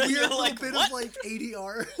 that And then weird you're little like, bit "What?" of like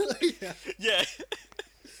ADR. Like, Yeah.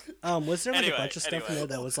 Was there like Anyway, a bunch of stuff in anyway. there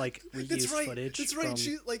that was like reused that's right. footage? That's right. From...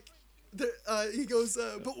 She like, he goes,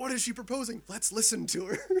 "But what is she proposing? Let's listen to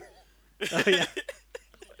her." Oh yeah.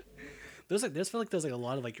 There's like, feel like there's like a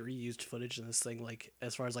lot of like reused footage in this thing, like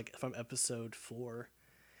as far as like from episode 4,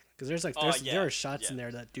 because there's like there are shots in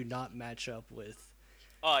there that do not match up with.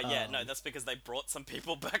 Oh yeah, no, that's because they brought some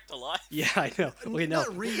people back to life. Yeah, I know. Wait, no, Not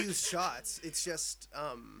reused shots. It's just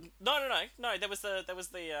No. There was the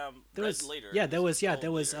there Red was leader. there was Gold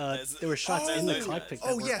there was leader. there were shots there's in the those cockpit. guys.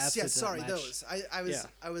 That Oh were yes, absolutely yes. Sorry, not matched. those. I was Yeah.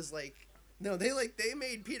 I was like, no, they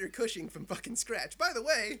made Peter Cushing from fucking scratch. By the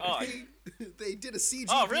way, Oh. they did a CG.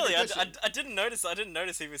 Oh Peter really? Cushing. I didn't notice. I didn't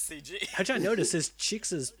notice he was CG. How'd you notice his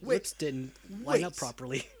cheeks, his lips didn't line up wait.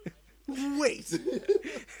 properly? Wait,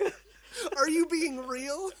 are you being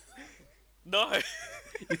real? No,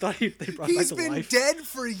 You thought they brought He's back to been life? dead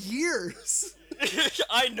for years.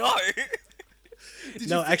 I know. Did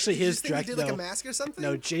No, you thi- actually, did you his think he did like no. a mask or something?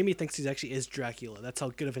 No, Jamie thinks he actually is Dracula. That's how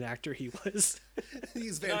good of an actor he was.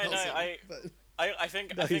 He's Van No, Helsing. no, but I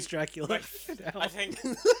think. No, I he's think, Dracula. like, now. I think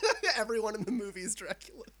everyone in the movie is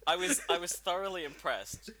Dracula. I was thoroughly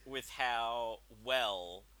impressed with how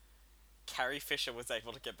well Carrie Fisher was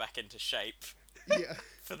able to get back into shape Yeah.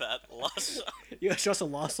 for that last shot. Yeah, she also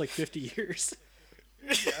lost like 50 years.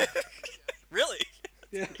 Really?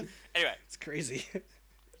 Yeah, Anyway, it's crazy.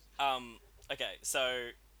 okay, so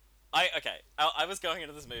I was going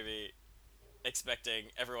into this movie expecting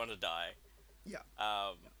everyone to die. Yeah.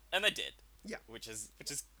 And they did. Yeah. Which is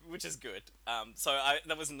good. So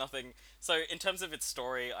there was nothing. So in terms of its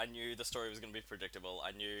story, I knew the story was going to be predictable.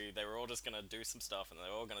 I knew they were all just going to do some stuff and they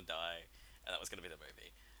were all going to die, and that was going to be the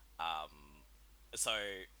movie. So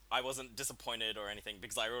I wasn't disappointed or anything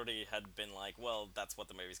because I already had been like, well, that's what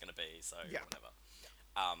the movie's going to be. So Yeah. whatever.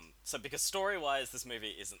 So because story-wise, this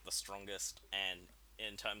movie isn't the strongest, and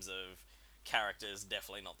in terms of characters,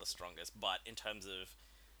 definitely not the strongest. But in terms of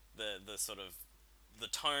the sort of the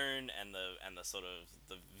tone and the sort of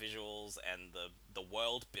the visuals and the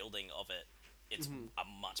world building of it, it's a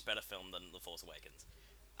much better film than The Force Awakens.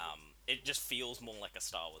 It just feels more like a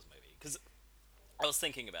Star Wars movie because I was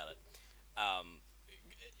thinking about it.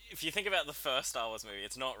 If you think about the first Star Wars movie,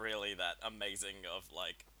 it's not really that amazing of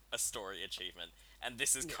like a story achievement, and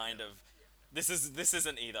this is this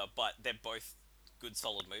isn't either, but they're both good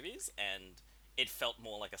solid movies, and it felt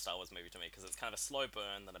more like a Star Wars movie to me because it's kind of a slow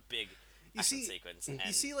burn than a big action sequence. And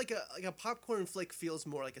You see, like a popcorn flick feels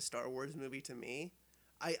more like a Star Wars movie to me.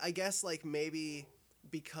 I guess like maybe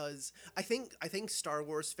because I think Star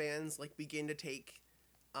Wars fans like begin to take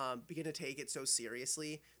begin to take it so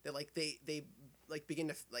seriously that like they like begin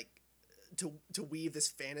to like to weave this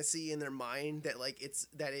fantasy in their mind that like it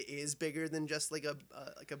is bigger than just like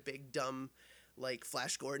a big dumb like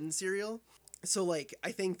Flash Gordon serial. So like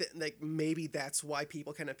I think that like maybe that's why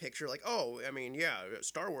people kind of picture like, oh, I mean, yeah,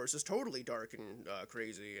 Star Wars is totally dark and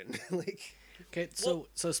crazy and like. Okay, so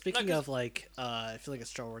speaking of like, I feel like a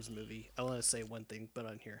Star Wars movie. I want to say one thing, but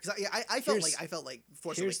on here. I felt like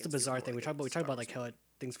Force Here's the Awakens bizarre feels thing. more We like talk a about Star like Wars how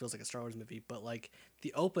things feels like a Star Wars movie, but like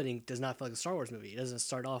the opening does not feel like a Star Wars movie. It doesn't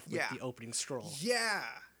start off with the opening scroll. movie. Yeah.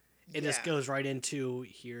 It just goes right into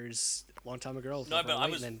here's a long time ago. No, but I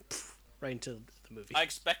was and then right into the movie. I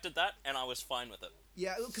expected that, and I was fine with it.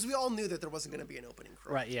 Yeah, because we all knew that there wasn't going to be an opening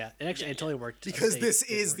crawl. Right. Yeah. And actually, it totally worked Because this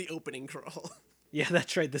is the opening crawl. Yeah,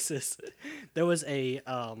 that's right. This is. There was a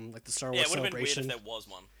like the Star Wars Yeah, it would have been weird celebration. if there was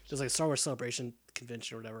one. There's like a Star Wars celebration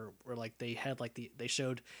convention or whatever, where like they had like they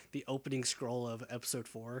showed the opening scroll of Episode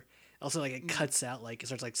 4. Also, like it cuts out, like it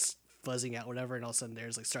starts like fuzzing out, whatever, and all of a sudden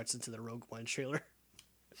there's like starts into the Rogue One trailer.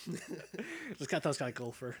 That was kind of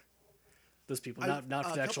cool for those people, not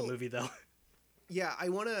for the actual movie though. Yeah, I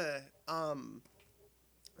wanna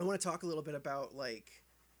talk a little bit about like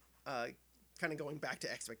kind of going back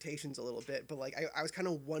to expectations a little bit, but like I was kind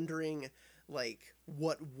of wondering like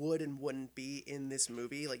what would and wouldn't be in this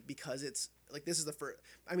movie, like because it's like this is the first.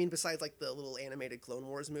 I mean, besides like the little animated Clone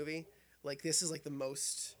Wars movie, like this is like the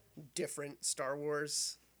most different Star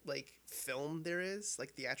Wars like film there is,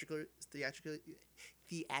 like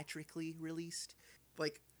theatrically released.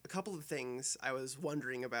 Like a couple of things I was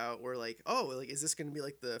wondering about were like, oh, like is this going to be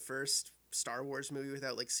like the first Star Wars movie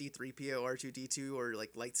without like C-3PO, R2-D2, or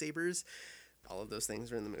like lightsabers? All of those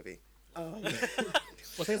things are in the movie.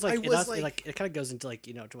 Well, things like it kind of goes into like,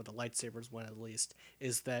 you know, to what the lightsabers one at least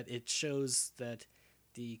is that it shows that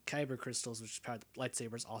the Kyber crystals, which is power the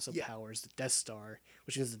lightsabers, also powers the Death Star,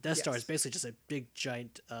 which means the Death Star is basically just a big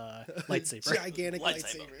giant lightsaber, gigantic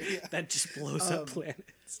lightsaber that just blows up planets.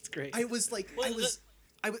 It's great.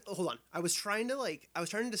 Hold on. I was trying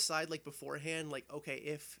to decide like beforehand, like, okay,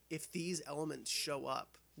 if these elements show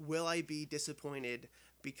up, will I be disappointed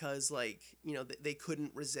because like, you know, they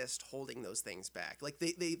couldn't resist holding those things back. Like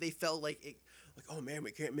they felt like it, like, oh man,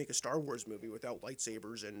 we can't make a Star Wars movie without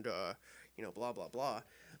lightsabers and you know, blah blah blah.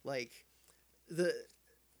 Like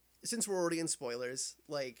since we're already in spoilers,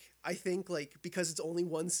 like I think like because it's only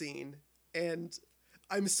one scene and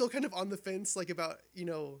I'm still kind of on the fence like about, you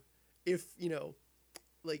know, if, you know,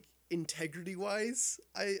 like integrity wise,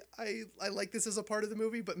 I like this as a part of the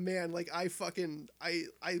movie, but man, like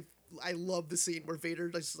I love the scene where Vader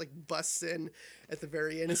just like busts in at the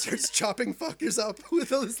very end and starts chopping fuckers up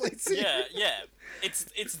with all his lightsabers. Yeah.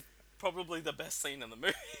 It's probably the best scene in the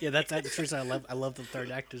movie. Yeah, that's the reason I love the third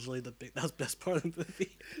act. Is really that was the best part of the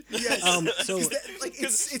movie. Yes.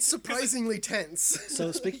 It's surprisingly tense.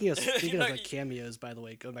 So speaking of like cameos, by the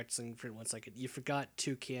way, going back to something for 1 second, you forgot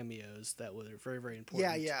 2 cameos that were very, very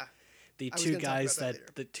important. Yeah. The two guys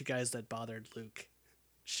that bothered Luke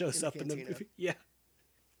shows up in the movie. Yeah.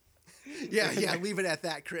 Yeah, leave it at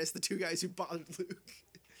that, Chris. The 2 guys who bothered Luke.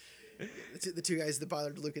 The two guys that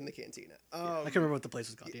bothered Luke in the cantina. I can't remember what the place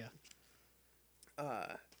was called. Yeah.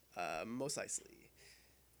 Mos Eisley.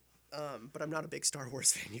 But I'm not a big Star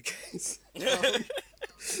Wars fan, you guys.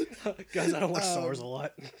 Guys, I don't watch Star Wars a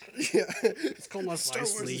lot. Yeah. It's called Mos Star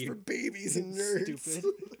Wars is for babies and nerds.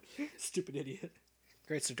 Stupid idiot.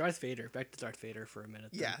 Great. So Darth Vader. Back to Darth Vader for a minute.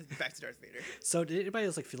 Yeah, back to Darth Vader. So did anybody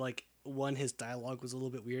else like feel like 1, his dialogue was a little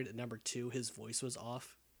bit weird, and number 2, his voice was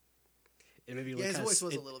off? It made me his voice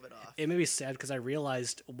was a little bit off. It made me sad because I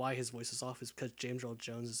realized why his voice was off is because James Earl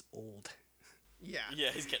Jones is old. Yeah. Yeah,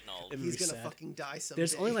 he's getting old. He's gonna fucking die someday.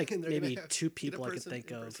 There's only like maybe 2 people I can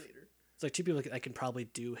think of. It's like 2 people I can probably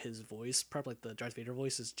do his voice. Probably like the Darth Vader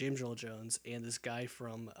voice is James Earl Jones and this guy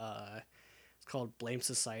from it's called Blame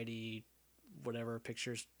Society, whatever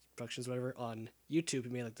productions, whatever on YouTube. He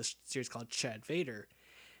made like this series called Chad Vader.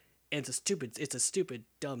 And it's a stupid,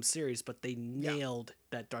 dumb series, but they nailed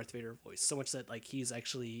that Darth Vader voice so much that like he's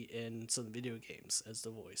actually in some video games as the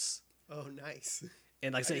voice. Oh, nice.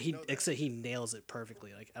 And like I said, he nails it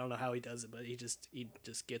perfectly. Like I don't know how he does it, but he just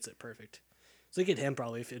gets it perfect. So get him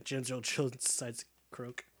probably if James Earl Jones decides to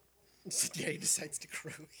croak. Yeah, he decides to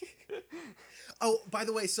croak. Oh, by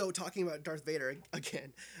the way, so talking about Darth Vader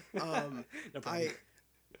again, No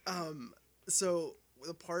problem. so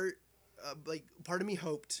the part of me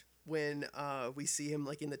hoped when we see him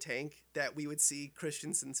like in the tank that we would see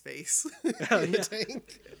Christensen's face Oh, in yeah. the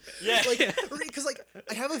tank. Yeah. Like, because like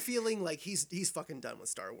I have a feeling like he's fucking done with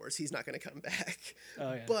Star Wars. He's not gonna come back.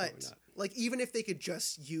 Oh, yeah, probably But not. like even if they could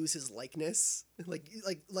just use his likeness, like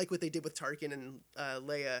what they did with Tarkin and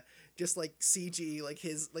Leia, just like CG like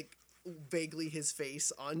his like vaguely his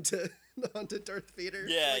face onto onto Darth Vader.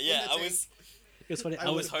 Yeah, like, in yeah. the I tank. was It's funny. I I I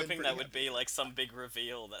would was have been hoping pretty that would happy. be like some big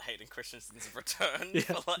reveal that Hayden Christensen's returned Yeah.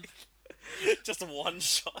 for like just one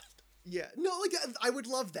shot. Yeah, no, like I would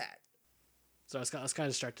love that. So I was kind of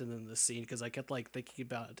distracted in the scene because I kept like thinking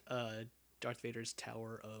about Darth Vader's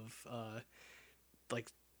tower of like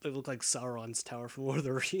it looked like Sauron's tower from Lord of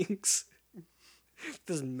the Rings.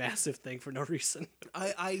 This massive thing for no reason.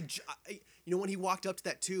 You know, when he walked up to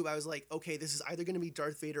that tube, I was like, okay, this is either going to be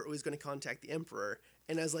Darth Vader or he's going to contact the Emperor.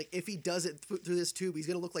 And I was like, if he does it through this tube, he's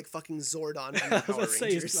going to look like fucking Zordon from I the was Power about to say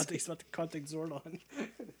Rangers. he's about to contact Zordon.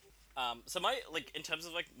 So my like in terms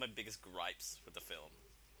of like my biggest gripes with the film,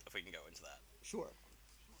 if we can go into that, Sure.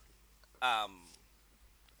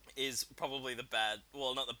 is probably the bad.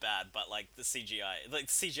 Well, not the bad, but like the CGI, like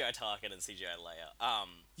CGI Tarkin and CGI Leia.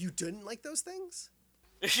 You didn't like those things?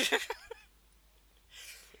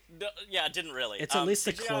 No, yeah, I didn't really. It's at least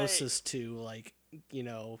the CGI closest to like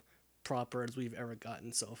proper as we've ever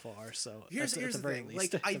gotten so far. So Here's at the the very thing,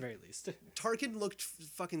 least, like, at the very least. Tarkin looked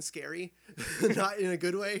fucking scary, not in a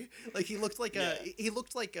good way. Like he looked like Yeah. he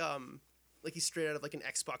looked like he's straight out of like an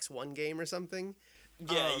Xbox One game or something.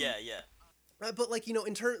 Yeah, yeah. But like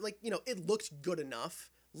in turn, like it looked good enough.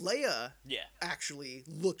 Leia Yeah. actually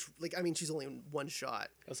looked like, I mean, she's only in one shot,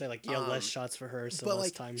 I'll say like less shots for her, so but less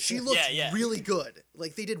like time. she looked Yeah. really good.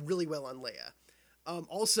 Like they did really well on Leia.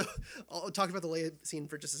 Also, I'll talk about the Leia scene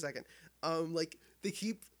for just a second. Like they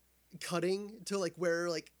keep cutting to like where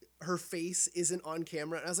like her face isn't on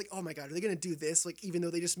camera, and I was like, oh my god, are they gonna do this? Like even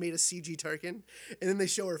though they just made a CG Tarkin, and then they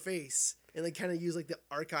show her face and they kind of use like the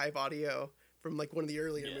archive audio from like one of the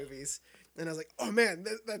earlier Yeah. movies, and I was like, oh man,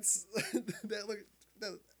 that's that look.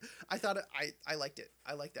 I thought I liked it.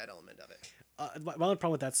 I liked that element of it. My only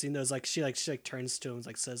problem with that scene though is like she turns to him and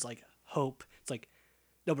like says like hope. It's like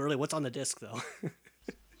no, but really, what's on the disc though?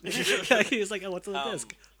 Like, he's like, oh, what's on the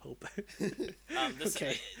disc? Hope.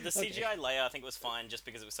 Okay. The CGI Leia I think was fine just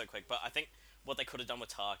because it was so quick, but I think what they could have done with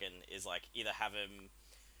Tarkin is like either have him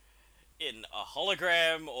in a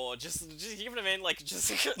hologram or just you know what I mean, like just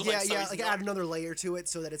like, Yeah, so yeah, he's like not- add another layer to it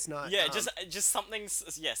so that it's not. yeah, just something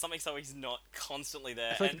so he's not constantly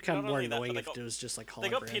there. I feel like And it'd be kind of not more only that, annoying but if it was just like hologram. they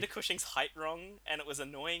got Peter Cushing's height wrong, and it was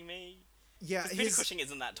annoying me. Yeah, 'Cause Peter Cushing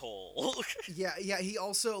isn't that tall. yeah. He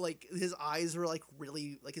also like his eyes were like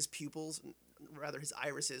really like his pupils, rather his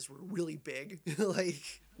irises were really big. Like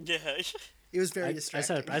Yeah. it was very I just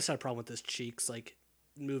distracting. had a problem with his cheeks like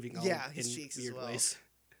moving all Yeah, in his cheeks as weird well. ways.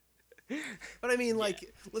 But I mean, like,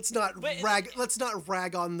 let's not But-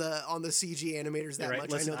 rag on the CG animators that Right, much.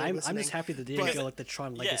 listen, I know they're I'm listening. just happy they didn't But- go like the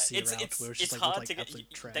Tron Yeah, Legacy it's- route, it's- where it's it's just like hard looked to like get-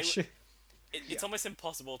 absolute they trash. were- It's almost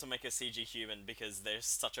impossible to make a CG human because there's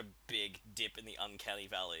such a big dip in the uncanny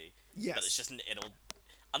valley. Yes. But it's just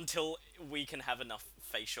until we can have enough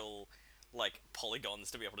facial like polygons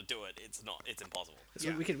to be able to do it. It's impossible. So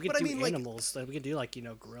Yeah. we could But I do mean, like- animals. Like we could do like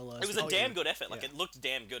gorillas. It was a Oh, damn yeah. good effort. Like Yeah. it looked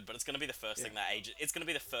damn good, but it's gonna be the first thing that ages. It's gonna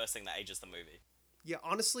be the first thing that ages the movie. Yeah,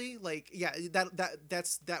 honestly, like, yeah,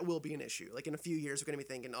 that will be an issue. Like in a few years, we're gonna be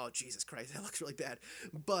thinking, oh Jesus Christ, that looks really bad.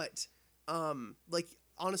 But, like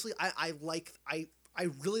honestly, I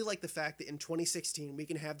really like the fact that in 2016 we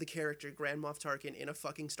can have the character Grand Moff Tarkin in a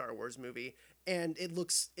fucking Star Wars movie, and it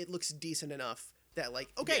looks decent enough that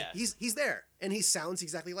like, okay, Yeah. he's there, and he sounds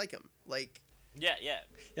exactly like him. Like, Yeah.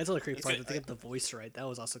 That's all the creepy It's part. good. To get the voice right, that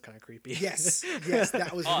was also kind of creepy. yes,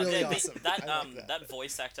 that was Oh, really yeah, awesome. that I like that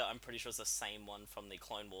voice actor, I'm pretty sure is the same one from the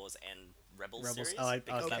Clone Wars and Rebels, Rebels. series. Oh,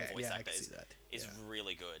 because okay. that voice Yeah, I actor can see that. is Yeah.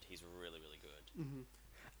 really good. He's really good.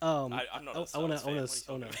 I'm not. I A Star wanna Wars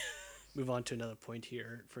fan. What are you talking move on to another point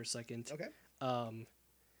here for a second. Okay.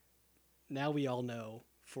 Now we all know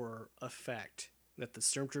for a fact that the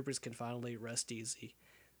stormtroopers can finally rest easy.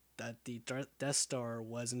 That the Death Star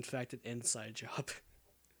was in fact an inside job.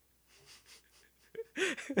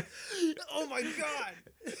 Oh my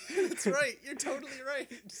god, that's right. You're totally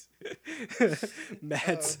right.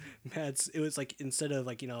 Mads, it was like instead of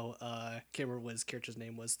like can't remember what his character's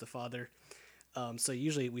name was, the father. So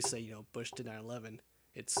usually we say Bush did 9/11.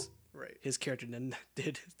 It's Right. his character then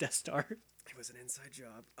did Death Star. It was an inside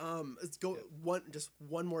job. Let's go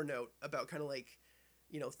one more note about kind of like,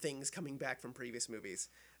 things coming back from previous movies.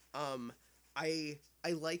 I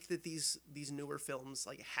like that these newer films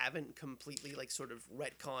like haven't completely like sort of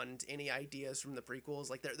retconned any ideas from the prequels.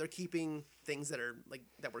 Like they're keeping things that are like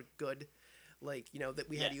that were good. Like, you know, that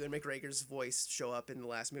we had Yeah. Ewan McGregor's voice show up in the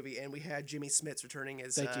last movie, and we had Jimmy Smits returning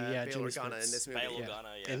as Thank you. Yeah, Bail Jimmy Organa Smits. in this movie. Bail Yeah. Organa,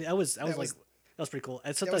 yeah. And that was That like was- that was pretty cool.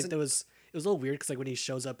 And something was like an- there was it was a little weird because like when he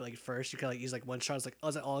shows up like first, you kind of like use like one shot. It's like, oh,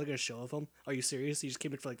 is that all I'm gonna show of him? Are you serious? He just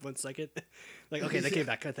came in for like 1 second. Like, okay, they came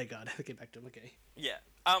back. Oh, thank God, they came back to him. Okay. Yeah.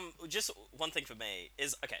 Just one thing for me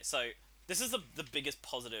is, okay, so this is the biggest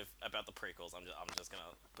positive about the prequels. I'm just gonna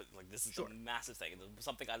put, like, this is Sure. a massive thing.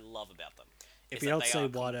 Something I love about them. If is you that don't they say are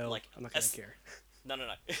Watto, like, I'm not gonna aes- care. No.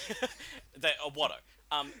 They are Watto.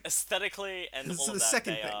 Aesthetically and This all is of the that,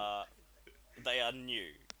 second they thing. are new.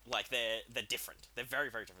 Like they're different. They're very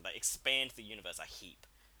very different. They expand the universe a heap.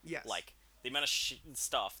 Yes. Like the amount of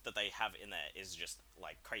stuff that they have in there is just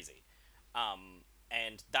like crazy.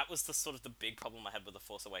 And that was the sort of the big problem I had with The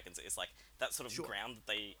Force Awakens, is like that sort of Sure. ground that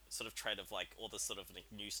they sort of tread of like all this sort of like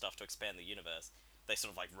new stuff to expand the universe. They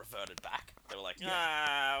sort of like reverted back. They were like,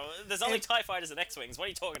 there's only And- TIE fighters and X-wings. What are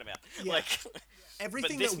you talking about? Yeah. Like,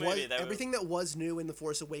 everything this that movie, was they were- everything that was new in The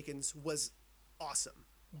Force Awakens was awesome.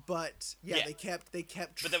 But yeah, Yeah. they kept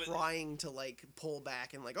But there was- trying to like pull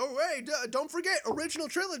back and like, oh hey, don't forget original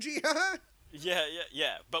trilogy.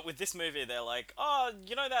 Yeah. But with this movie, they're like, oh,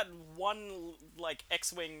 you know that one like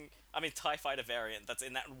TIE fighter variant that's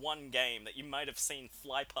in that one game that you might have seen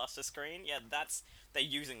fly past the screen? Yeah, they're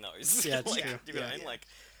using those. Yeah, it's like, true. Do you know what I Yeah, mean? yeah.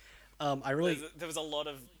 Like, I really there was a lot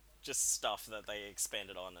of just stuff that they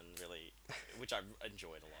expanded on and really, which I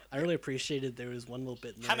enjoyed a lot. I really appreciated there was one little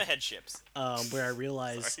bit in there, Hammerhead ships. where I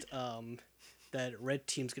realized that Red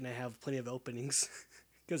Team's gonna have plenty of openings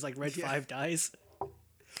because like Red Yeah. 5 dies.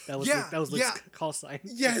 That was Yeah, that was Luke's yeah. call sign.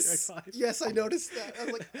 Yes, Red 5. yes, I noticed that. I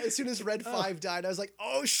was like, as soon as Red 5 died, I was like,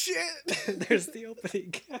 oh shit. There's the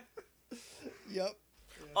opening. Yep.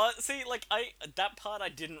 See, like that part I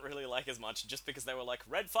didn't really like as much, just because they were like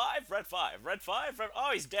Red 5, Red 5, Red 5,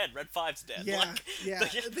 oh he's dead, Red 5's dead. Yeah, like, yeah.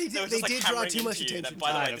 They, They were did just, like, draw hammering too much into you attention that,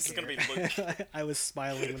 by the to I way, don't this is gonna be Luke. I was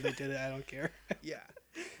smiling when they did it. I don't care. Yeah.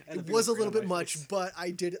 And It the was a big little grin bit on my much, face. but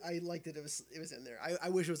I liked that it was in there. I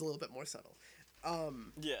wish it was a little bit more subtle.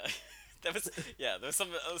 Yeah, there was some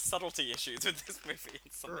subtlety issues with this movie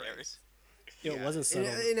in some Right. areas. It Yeah, wasn't in,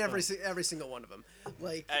 subtle. in every Oh. every single one of them.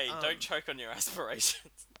 Like, Hey, don't choke on your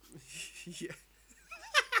aspirations. yeah.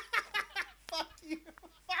 Fuck you.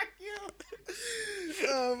 Fuck you.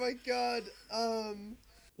 Oh my god.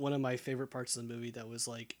 One of my favorite parts of the movie that was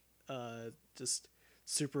like just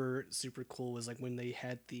super cool was like when they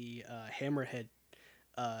had the Hammerhead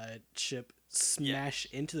ship smash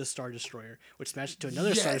into the Star Destroyer, which smashed into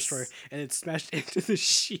another Star Yes. Destroyer, and it smashed into the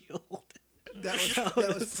shield. That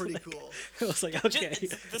was pretty cool. I was like, okay,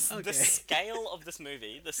 The okay. scale of this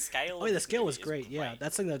movie, the scale. Oh, of yeah, the this scale movie was is great. Yeah,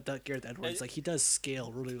 that's something that Gareth Edwards like. He does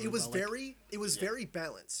scale really It was well. Like, very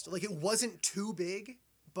balanced. Like it wasn't too big,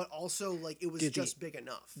 but also like it was Dude, just big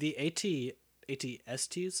enough. the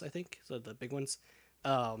ATSTs, I think, so the big ones.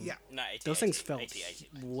 Yeah. No, AT, Those things felt 80.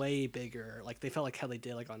 way bigger. Like they felt like how they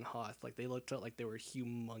did like on Hoth. Like they felt like they were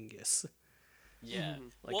humongous. Yeah.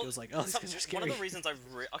 Like, it was like, oh, these guys are One of scary. the reasons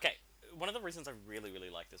one of the reasons I really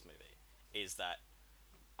like this movie is that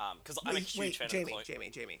because I'm a huge fan Jamie, of the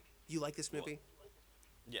Jamie, you like this movie?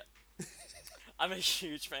 Yeah. I'm a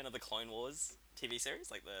huge fan of the Clone Wars TV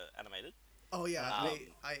series, like the animated. Oh yeah,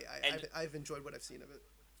 and- I've enjoyed what I've seen of it.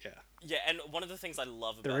 Yeah, Yeah, and one of the things I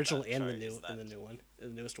love about the original that and show the new is that, and the new one, the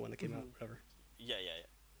newest one that came out. Whatever. Yeah.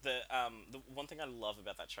 The one thing I love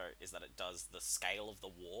about that show is that it does the scale of the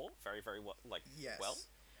war very well, Yes. well.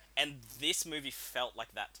 And this movie felt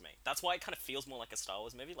like that to me. That's why it kind of feels more like a Star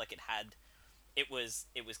Wars movie. Like it was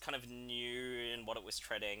kind of new in what it was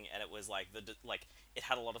treading, and it was like it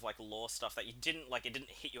had a lot of like lore stuff that you didn't like. It didn't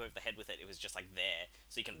hit you over the head with it. It was just like there,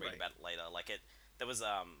 so you can read Right. about it later. Like there was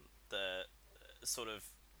the sort of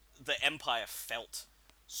the Empire felt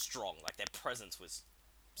strong. Like their presence was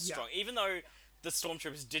strong, even though the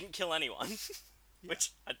stormtroopers didn't kill anyone.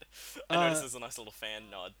 Which I noticed as a nice little fan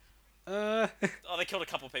nod. Oh, they killed a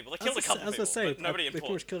couple people. They killed a couple I was people, gonna say, but nobody they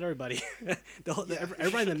pretty much important. killed everybody. Yeah.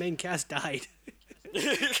 Everybody in the main cast died.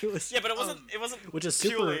 It was- Yeah, but it wasn't. which is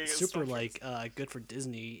purely super stormtroopers. like good for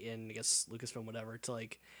Disney and I guess Lucasfilm whatever to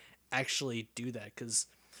like actually do that because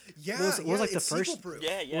Yeah, what was, like, the it's first- sequel-proof.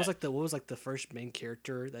 Yeah. what was like the first main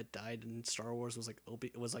character that died in Star Wars was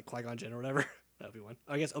like Qui-Gon Jinn or whatever. Obi-Wan.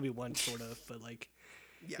 I guess Obi-Wan sort of, but like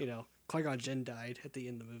Yeah. you know Qui-Gon Jinn died at the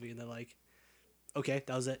end of the movie and they're like, okay,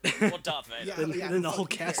 that was it. Well, Darth Vader. Yeah. then the whole who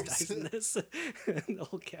cast cares? dies in this. The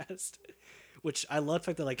whole cast, which I love the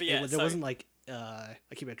fact that like But yeah, there wasn't like I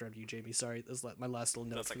keep interrupting you, Jamie. Sorry, this is my last little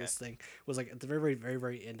note That's for okay. this thing was like at the very, very, very,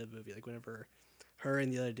 very end of the movie, like whenever her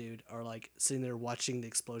and the other dude are like sitting there watching the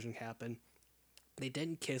explosion happen. They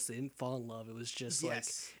didn't kiss. They didn't fall in love. It was just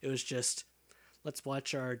Yes. like it was just let's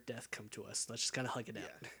watch our death come to us. Let's just kind of hug it out.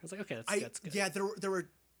 Yeah. I was like, okay, that's good. Yeah,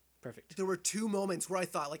 Perfect. there were two moments where I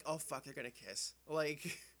thought like, oh fuck, they're gonna kiss.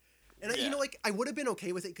 Like, and Yeah. you know, like I would have been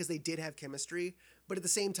okay with it because they did have chemistry, but at the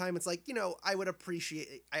same time, it's like, you know, I would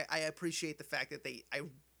appreciate. I appreciate the fact that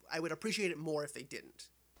I would appreciate it more if they didn't.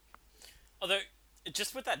 Although,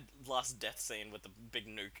 just with that last death scene with the big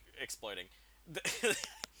nuke exploding,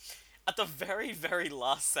 at the very, very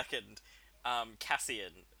last second,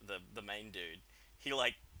 Cassian, the main dude, he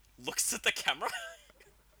like looks at the camera.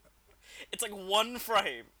 It's like one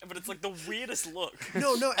frame, but it's like the weirdest look.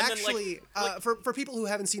 No, And then, actually, for people who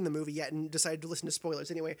haven't seen the movie yet and decided to listen to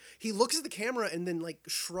spoilers anyway, he looks at the camera and then like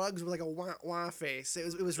shrugs with like a wah wah face.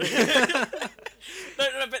 It was really No,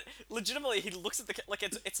 but legitimately, he looks at the like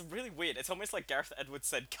it's really weird. It's almost like Gareth Edwards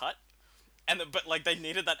said cut, but like they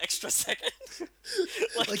needed that extra second.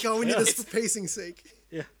 like, oh, we need this for pacing's sake.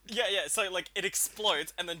 Yeah. Yeah. So like it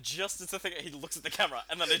explodes, and then just as the thing, he looks at the camera,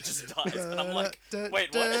 and then it just dies, and I'm like,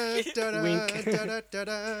 wait, what? Wink.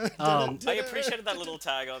 I appreciated that little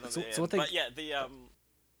tag on the So end, one thing- but yeah, the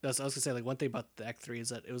That's I was gonna say like one thing about the Act 3 is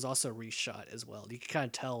that it was also reshot as well. You can kind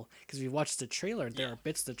of tell because if you watch the trailer, there Yeah. are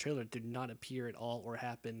bits of the trailer that do not appear at all or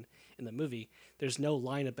happen in the movie. There's no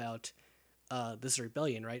line about this is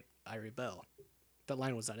rebellion, right? I rebel. That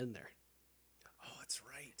line was not in there. Oh, that's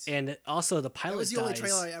right. And also the pilot That was the dies. only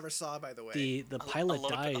trailer I ever saw, by the way. The pilot a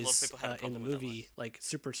lot of dies people had a in the problem with that movie like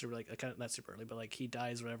super like kind of not super early, but like he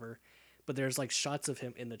dies whatever. But there's like shots of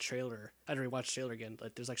him in the trailer. I had to rewatch the trailer again.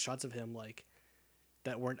 Like there's like shots of him like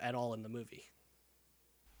that weren't at all in the movie.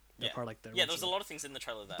 They're yeah, part of, like, the yeah, there was a original. lot of things in the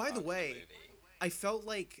trailer that. By the aren't in way, movie. I felt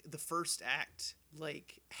like the first act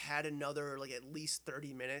like had another like at least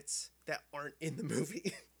 30 minutes that aren't in the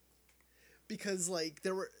movie. Because like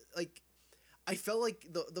there were like I felt like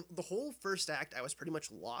the whole first act I was pretty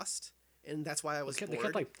much lost, and that's why I was They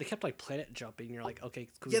bored. kept like planet jumping. And you're like, okay,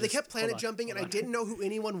 could we Yeah, they just- kept planet hold on, jumping, and hold I on. didn't know who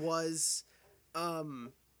anyone was,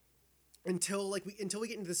 until we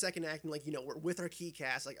get into the second act, and like, you know, we're with our key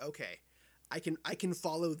cast. Like, okay, I can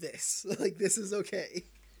follow this. Like, this is okay.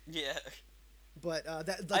 Yeah, But I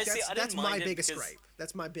that's didn't my mind it biggest because- gripe.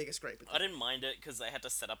 That's my biggest gripe. I didn't mind it because they had to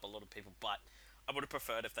set up a lot of people, but I would have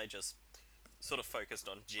preferred if they just sort of focused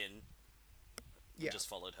on Jin. Yeah. Just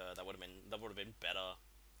followed her. That would have been better.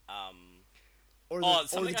 Or Oh, the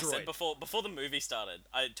something I droid. said before the movie started.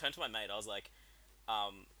 I turned to my mate. I was like,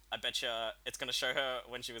 I bet you it's gonna show her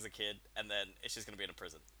when she was a kid, and then she's gonna be in a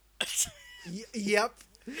prison. Yep.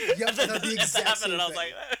 And then That'd be it exact happened, same and I was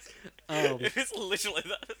thing. like, it's literally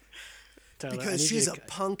that. Tyler, I Because need she's you a to-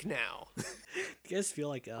 punk now. Do you guys feel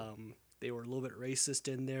like they were a little bit racist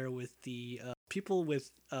in there with the people with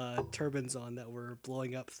turbans on that were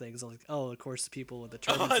blowing up things? I was like, oh, of course, the people with the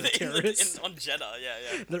turbans are terrorists. on Jeddah,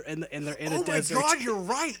 yeah. They're in a Oh my desert. god, you're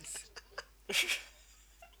right.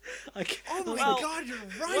 Like, Oh my Well- god, you're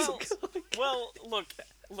right. Well, look.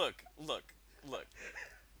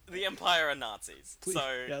 The Empire are Nazis, Please.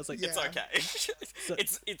 so Yeah, I was like- it's Yeah. okay.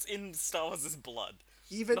 it's in Star Wars' blood.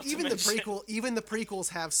 Even Not to even the mention- prequels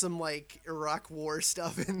have some like Iraq War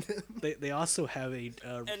stuff in them. they also have a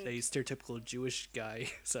And- stereotypical Jewish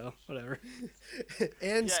guy, so whatever.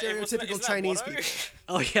 And Yeah, stereotypical isn't that Chinese Watto? people.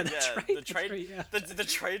 Oh yeah, that's Yeah, right. the that's trade, right, yeah. the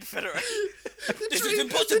Trade Federation. The This is Trade,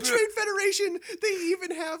 impossible. the Trade Federation, they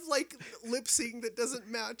even have like lip sync that doesn't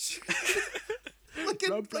match. like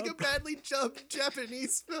a, Rub, like a rub. badly dubbed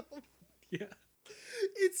Japanese film. Yeah.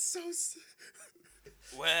 It's so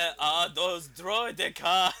Where are those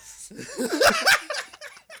droidicas?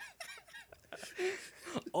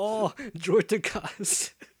 Oh,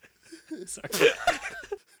 Jordakas. Sorry.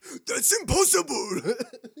 That's impossible.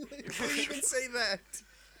 They don't even say that.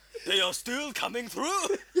 They are still coming through.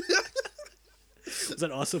 Was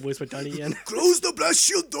that also voiced by Donnie Yen? Close the blast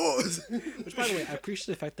shield doors. Which, by the way, I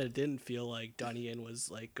appreciate the fact that it didn't feel like Donnie Yen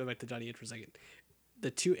was like going back to Donnie Yen for a second.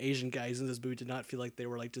 The two Asian guys in this movie did not feel like they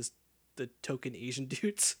were like just the token Asian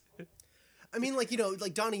dudes. I mean, like, you know,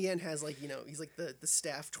 like Donnie Yen has like, you know, he's like the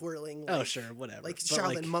staff twirling. Like, Oh sure, whatever. like But,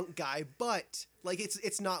 Shaolin monk guy, but like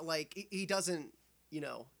it's not like he doesn't, you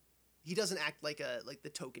know, he doesn't act like the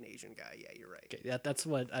token Asian guy. Yeah, you're right. Okay, that's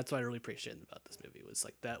what I really appreciated about this movie was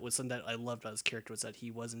like that was something that I loved about his character was that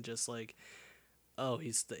he wasn't just like, oh,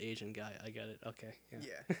 he's the Asian guy. I get it. Okay.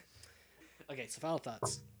 Yeah. Okay, so final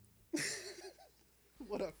thoughts.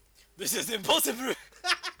 What a This is impossible.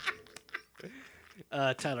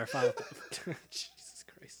 Tyler, final. Jesus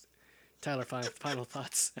Christ. Tyler, final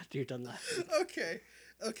thoughts after you're done laughing. Okay.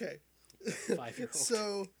 5-year-old.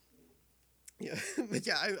 So, yeah, but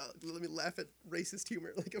yeah, let me laugh at racist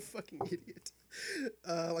humor like a fucking idiot,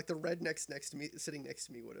 like the rednecks sitting next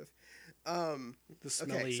to me would have. The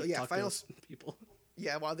smelly so yeah, tacos people.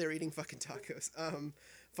 Yeah, while they're eating fucking tacos.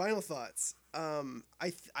 Final thoughts.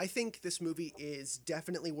 I think this movie is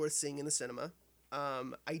definitely worth seeing in the cinema.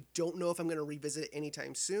 I don't know if I'm gonna revisit it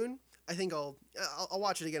anytime soon. I think I'll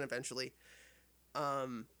watch it again eventually.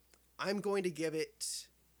 I'm going to give it.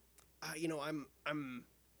 I'm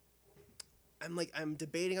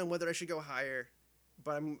debating on whether I should go higher,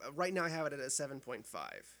 but right now I have it at a 7.5,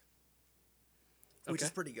 which is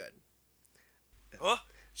pretty good. Oh,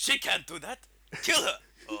 she can't do that. Kill her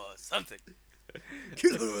or something.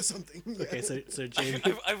 Kill her or something. Yeah. Okay, so Jamie.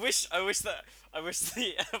 I wish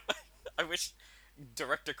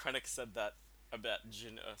Director Krennic said that about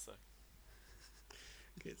Jin Ursa.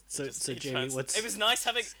 Okay, so It Jamie, what's it was nice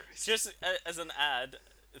having just as an ad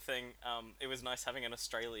thing. It was nice having an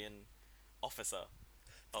Australian officer.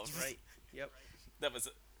 Right. Yep.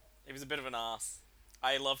 He was a bit of an ass.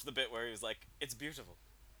 I loved the bit where he was like, "It's beautiful,"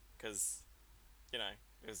 because, it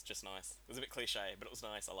was just nice. It was a bit cliche, but it was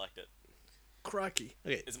nice. I liked it. Crocky?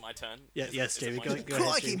 Okay. Is it my turn? Yes, Jamie. Go ahead,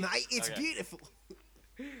 Crikey, Jamie. mate, it's Okay. beautiful.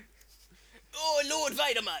 Oh, Lord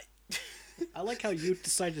Vader, mate. I like how you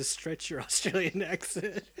decided to stretch your Australian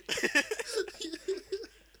accent.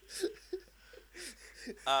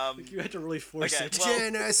 You had to really force Okay, it. well-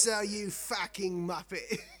 Jen Urso, you fucking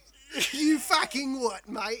muppet. You fucking what,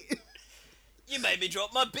 mate? You made me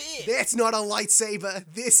drop my beer. That's not a lightsaber.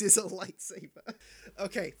 This is a lightsaber.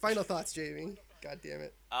 Okay, final thoughts, Jamie. God damn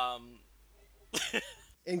it.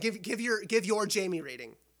 And give your Jamie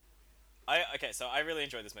rating. So I really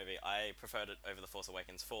enjoyed this movie. I preferred it over The Force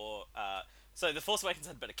Awakens so The Force Awakens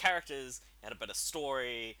had better characters, it had a better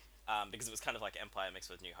story, because it was kind of like Empire mixed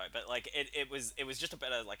with New Hope. But like it was just a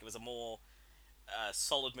better, like, it was a more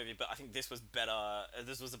solid movie. But I think this was better.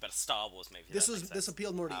 This was a better Star Wars movie. if that makes sense. This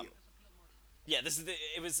appealed more to you. Yeah,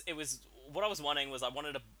 it was what I was wanting was I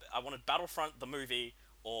wanted Battlefront the movie,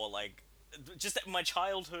 or like just my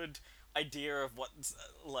childhood idea of what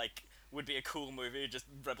like would be a cool movie, just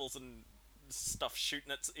rebels and stuff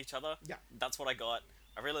shooting at each other. Yeah. That's what I got.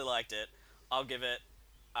 I really liked it. I'll give it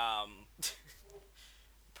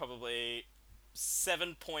probably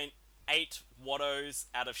 7.8 Wattos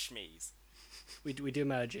out of Schmees. We do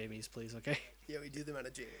them out of Jamie's, please, okay? Yeah, we do them out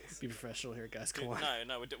of Jamie's. Be professional here, guys. Come on.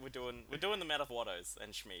 No, we're doing them out of Wattos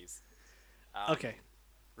and Schmees. Okay.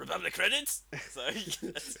 Republic credits. So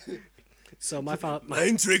So my final,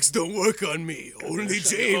 Mind tricks don't work on me. Only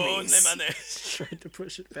oh, money. tried to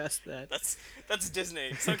push it past that. That's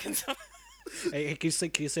Disney. So can some... Hey, can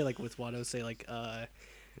you say like with Watto, say like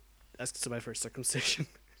ask somebody for a circumcision?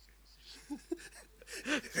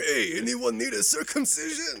 Hey, anyone need a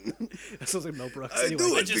circumcision? That sounds like Mel Brooks. I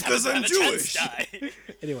do it just because happen I'm to have a chance Jewish. to die.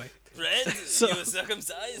 Anyway, Red, So- you're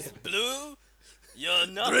circumcised. Blue, you're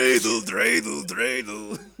not.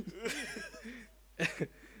 Dreidel.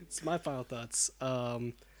 it's my final thoughts. I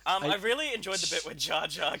really enjoyed the bit where Jar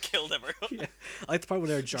Jar killed everyone. Yeah, I like the part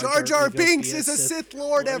where Jar Jar reveals Binks to be is a Sith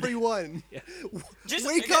Lord, everyone.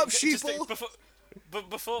 Wake up, sheeple.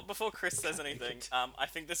 Before Chris says anything, I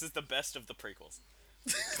think this is the best of the prequels.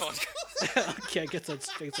 Come on. Okay, I guess that's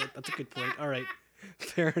a good point. All right,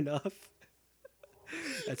 fair enough.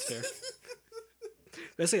 That's fair.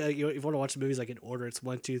 Basically, like, if you want to watch the movies like in order, it's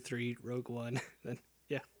 1, 2, 3, Rogue One. Then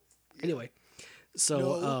yeah. Anyway, so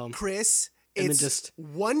No, Chris, and then it's just-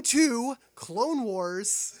 1, 2, Clone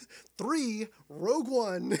Wars, 3, Rogue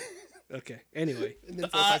One, okay. Anyway, and then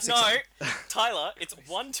 4, 5, 6, No, 7. Tyler, it's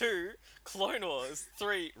 1, 2, Clone Wars,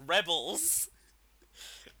 3, Rebels,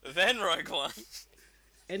 then Rogue One.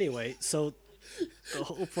 anyway, so the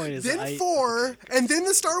whole point is Then 4, and then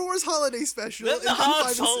the Star Wars Holiday Special, Then and the then Han 5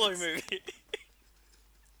 and Solo 6. movie.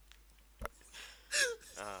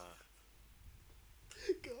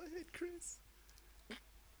 Go ahead, Chris.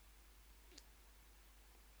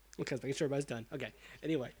 okay, making sure everybody's done. Okay.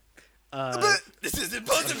 Anyway, This is I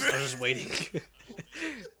impossible. was just waiting.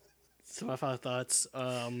 So my final thoughts.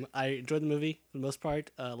 I enjoyed the movie for the most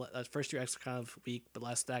part. First 2 acts were kind of weak, but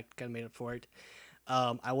last act kind of made up for it.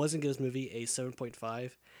 I wasn't give this movie a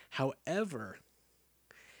 7.5. However,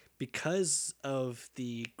 because of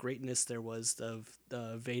the greatness there was of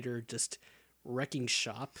Vader just wrecking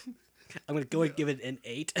shop, I'm gonna go and give it an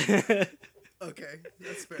 8. Okay,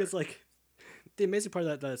 that's fair. Because like the amazing part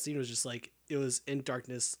of that scene was just like it was in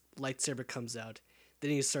darkness, lightsaber comes out,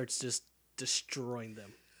 then he starts just destroying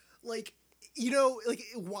them. Like, like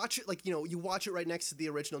watch it, like, you watch it right next to the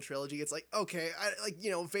original trilogy. It's like, okay,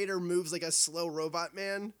 Vader moves like a slow robot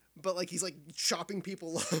man, but like he's like chopping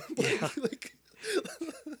people up. like,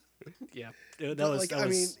 yeah, that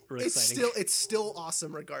was really exciting. It's still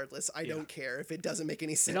awesome regardless. I don't care if it doesn't make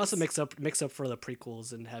any sense. It also makes up for the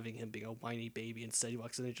prequels and having him being a whiny baby. Instead, he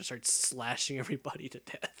walks in and just starts slashing everybody to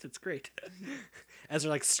death. It's great. As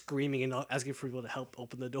they're like screaming and asking for people to help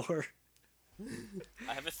open the door.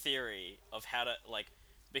 I have a theory of how to, like,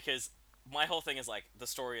 because my whole thing is like the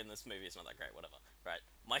story in this movie is not that great, whatever, right?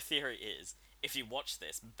 My theory is if you watch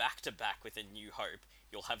this back to back with A New Hope,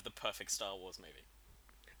 you'll have the perfect Star Wars movie.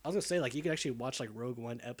 I was gonna say, like, you could actually watch like Rogue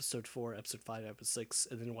One, Episode 4, Episode 5, Episode 6,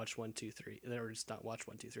 and then watch 1, 2, 3, or just not watch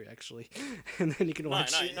 1, 2, 3 actually, and then you can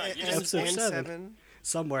watch Episode 7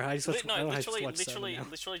 somewhere.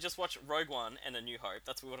 Literally just watch Rogue One and A New Hope.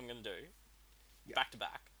 That's what I'm gonna do, back to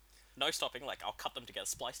back, no stopping. Like, I'll cut them together,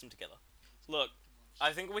 splice them together. Look,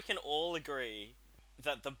 I think we can all agree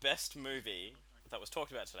that the best movie that was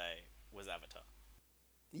talked about today was Avatar.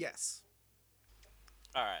 Yes.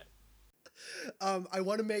 All right. I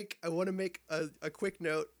want to make a quick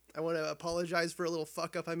note. I want to apologize for a little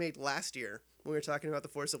fuck up I made last year when we were talking about The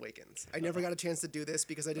Force Awakens. I never got a chance to do this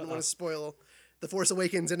because I didn't want to spoil The Force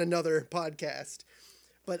Awakens in another podcast.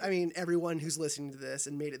 But I mean, everyone who's listening to this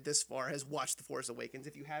and made it this far has watched The Force Awakens.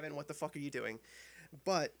 If you haven't, what the fuck are you doing?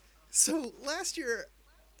 But so last year,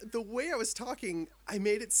 the way I was talking, I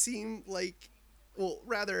made it seem like, well,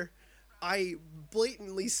 rather, I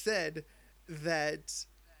blatantly said that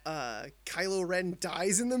Kylo Ren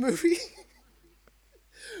dies in the movie.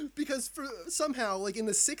 Because somehow, like, in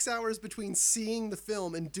the 6 hours between seeing the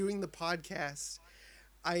film and doing the podcast,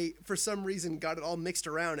 I, for some reason, got it all mixed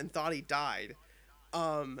around and thought he died.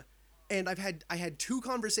 And I had two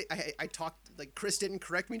conversations. I talked, like, Chris didn't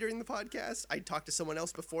correct me during the podcast. I talked to someone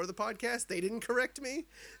else before the podcast. They didn't correct me.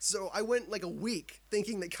 So I went like a week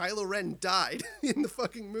thinking that Kylo Ren died in the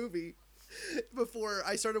fucking movie before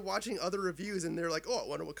I started watching other reviews, and they're like, oh, I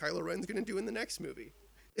wonder what Kylo Ren's gonna do in the next movie.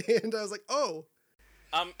 And I was like, oh.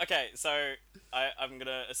 Okay, so I'm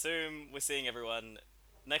gonna assume we're seeing everyone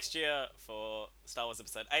next year for Star Wars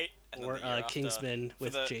Episode 8, and or then the year Kingsman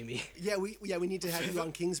with Jamie. Yeah, we need to have you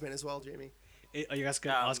on Kingsman as well, Jamie. Are you guys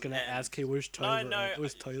gonna? I was gonna ask, hey, where's Tyler? No,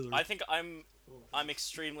 where's Tyler? I think I'm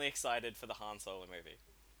extremely excited for the Han Solo movie.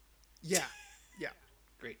 Yeah.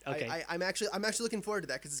 Great. Okay. I'm actually looking forward to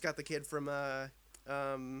that because it's got the kid from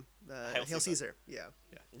Hail Caesar. Yeah.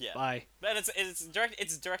 Bye. And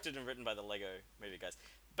it's directed and written by the Lego Movie guys.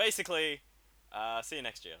 Basically, see you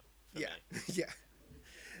next year. Yeah.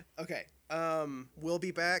 Okay. We'll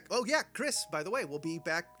be back. Oh yeah, Chris. By the way, we'll be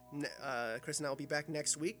back. Chris and I will be back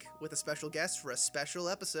next week with a special guest for a special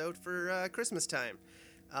episode for Christmas time.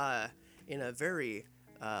 In a very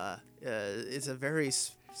it's a very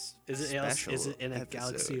special Is it in a episode.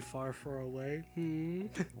 galaxy far, far away?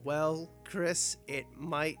 Well, Chris, it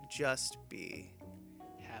might just be.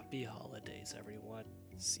 Happy holidays, everyone.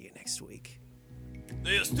 See you next week.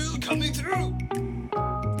 They are still coming through.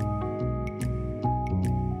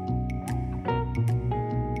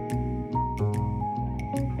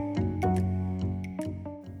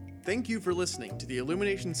 Thank you for listening to the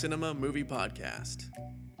Illumination Cinema Movie Podcast.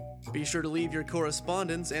 Be sure to leave your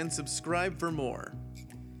correspondence and subscribe for more.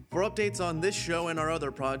 For updates on this show and our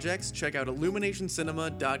other projects, check out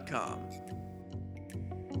illuminationcinema.com.